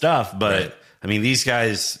cool stuff, but Right. I mean, these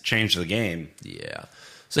guys changed the game. Yeah.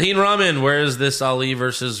 Sahin Rahman, where is this Ali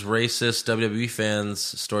versus racist WWE fans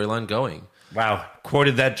storyline going? Wow,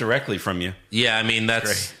 quoted that directly from you. Yeah, I mean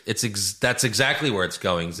Great. that's exactly where it's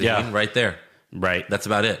going, Zahin, Yeah. right there. Right. That's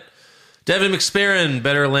about it. Devin McSparron,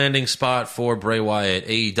 better landing spot for Bray Wyatt,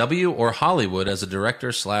 AEW or Hollywood as a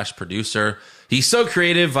director/producer. He's so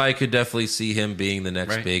creative, I could definitely see him being the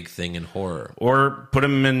next Right. big thing in horror. Or put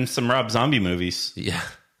him in some Rob Zombie movies. Yeah.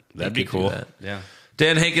 That'd He be could do cool. that. Yeah.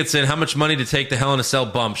 Dan Hankinson, how much money to take the Hell in a Cell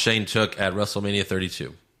bump Shane took at WrestleMania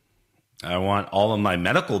 32? I want all of my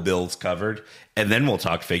medical bills covered, and then we'll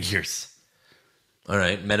talk figures. All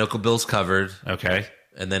right, medical bills covered. Okay.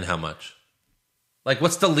 And then how much? Like,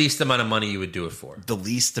 what's the least amount of money you would do it for? The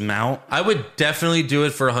least amount? I would definitely do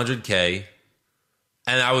it for $100K,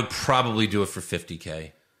 and I would probably do it for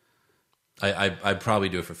 $50K. I'd probably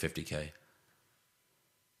do it for $50K.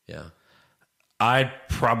 Yeah, I'd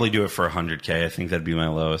probably do it for $100K. I think that'd be my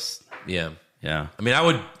lowest. yeah. Yeah. I mean,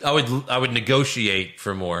 I would negotiate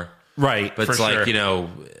for more, Right. but for it's like sure.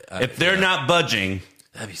 If they're not budging,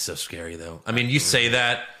 that'd be so scary though. I mean, you say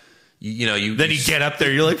that, you then you get up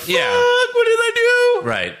there, you're like, fuck, Yeah. what did I do?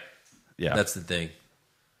 right. Yeah. That's the thing.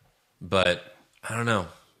 But I don't know.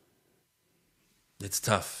 It's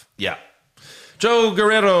tough. yeah. Joe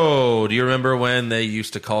Guerrero, do you remember when they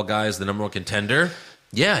used to call guys the number 1 contender?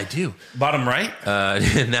 Yeah, I do. Bottom right?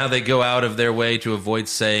 Now they go out of their way to avoid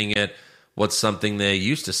saying it. What's something they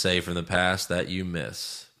used to say from the past that you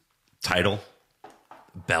miss? Title.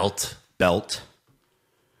 Belt. Belt.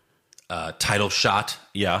 Title shot.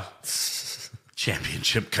 Yeah.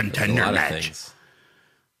 Championship A contender lot match. of things.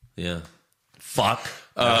 Yeah. Fuck.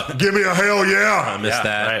 Give me a hell yeah! I missed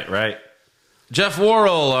that. Right. Jeff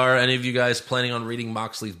Worrell, are any of you guys planning on reading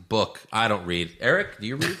Moxley's book? I don't read. Eric, do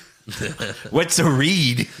you read? What's a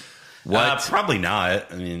read? What? Probably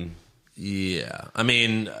not. I mean, Yeah. I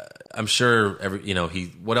mean, I'm sure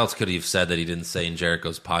what else could he have said that he didn't say in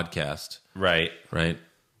Jericho's podcast? right. Right?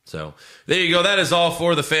 So there you go. That is all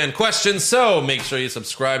for the fan questions. So make sure you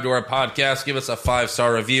subscribe to our podcast. Give us a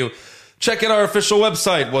 5-star review. Check out our official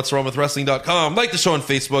website, what'swrongwithwrestling.com. Like the show on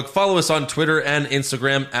Facebook. Follow us on Twitter and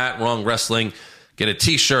Instagram at Wrong Wrestling. Get a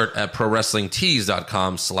t-shirt at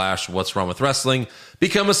prowrestlingtees.com/what'swrongwithwrestling.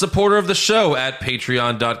 Become a supporter of the show at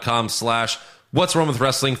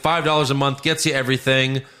patreon.com/what'swrongwithwrestling. $5 a month gets you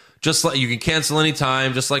everything. Just like you can cancel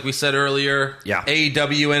anytime, just like we said earlier. Yeah.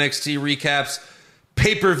 AEW, NXT recaps,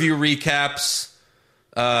 pay-per-view recaps,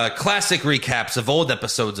 classic recaps of old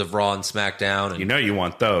episodes of Raw and SmackDown, and You know you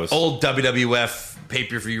want those. old WWF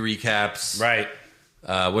pay-per-view recaps. Right.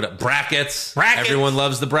 Brackets. Brackets. Everyone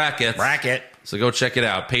loves the brackets. Bracket. So go check it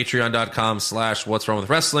out.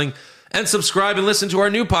 Patreon.com/what'swrongwithwrestling. And subscribe and listen to our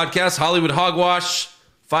new podcast, Hollywood Hogwash.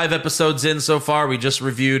 5 episodes in so far. We just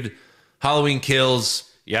reviewed Halloween Kills.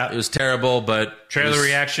 Yeah. It was terrible, but Trailer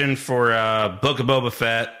reaction for Book of Boba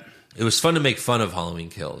Fett. it was fun to make fun of Halloween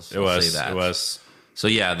Kills. It I'll was. say that. It was. So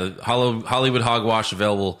yeah, the Hollywood Hogwash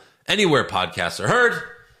available anywhere podcasts are heard.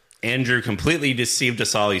 Andrew completely deceived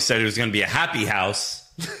us all. He said it was going to be a happy house.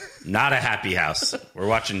 Not a happy house. We're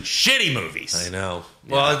watching shitty movies. I know.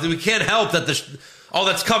 Well, we can't help that all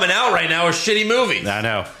that's coming out right now are shitty movies. I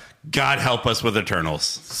know. God help us with Eternals.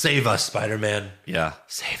 Save us, Spider-Man. Yeah.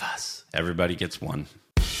 Save us. Everybody gets one.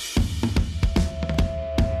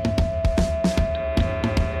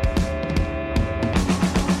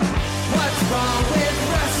 What's wrong with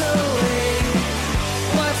wrestling?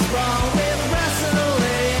 What's wrong with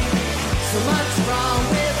wrestling? So much wrong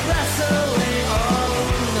with wrestling. Oh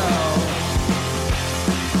no.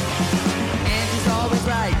 And he's always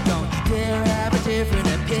right. Don't you dare have a different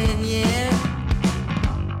opinion.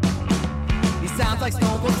 He sounds like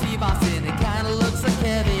Stone Cold Steve Austin. It kinda looks like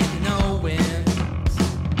Kevin Owens.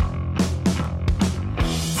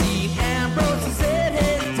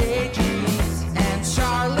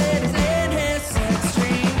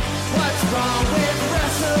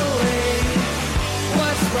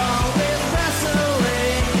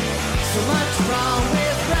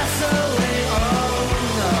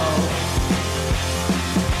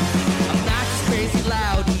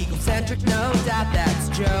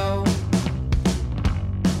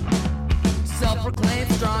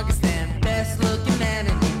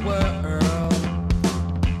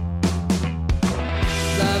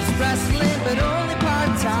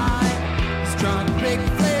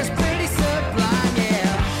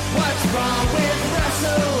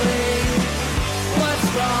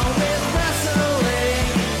 wrong with wrestling.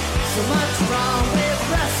 So much wrong with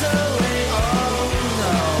wrestling. Oh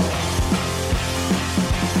no.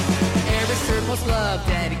 Every shirt most loved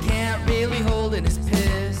and he can't really hold in his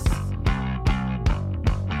piss.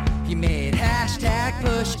 He made hashtag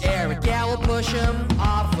push Eric Gallo push him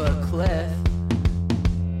off a cliff.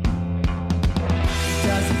 He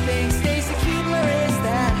doesn't think Stacy Keebler is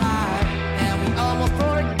that high, and we almost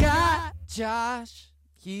forgot Josh.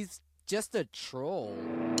 He's just a troll.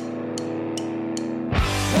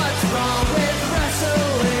 What's wrong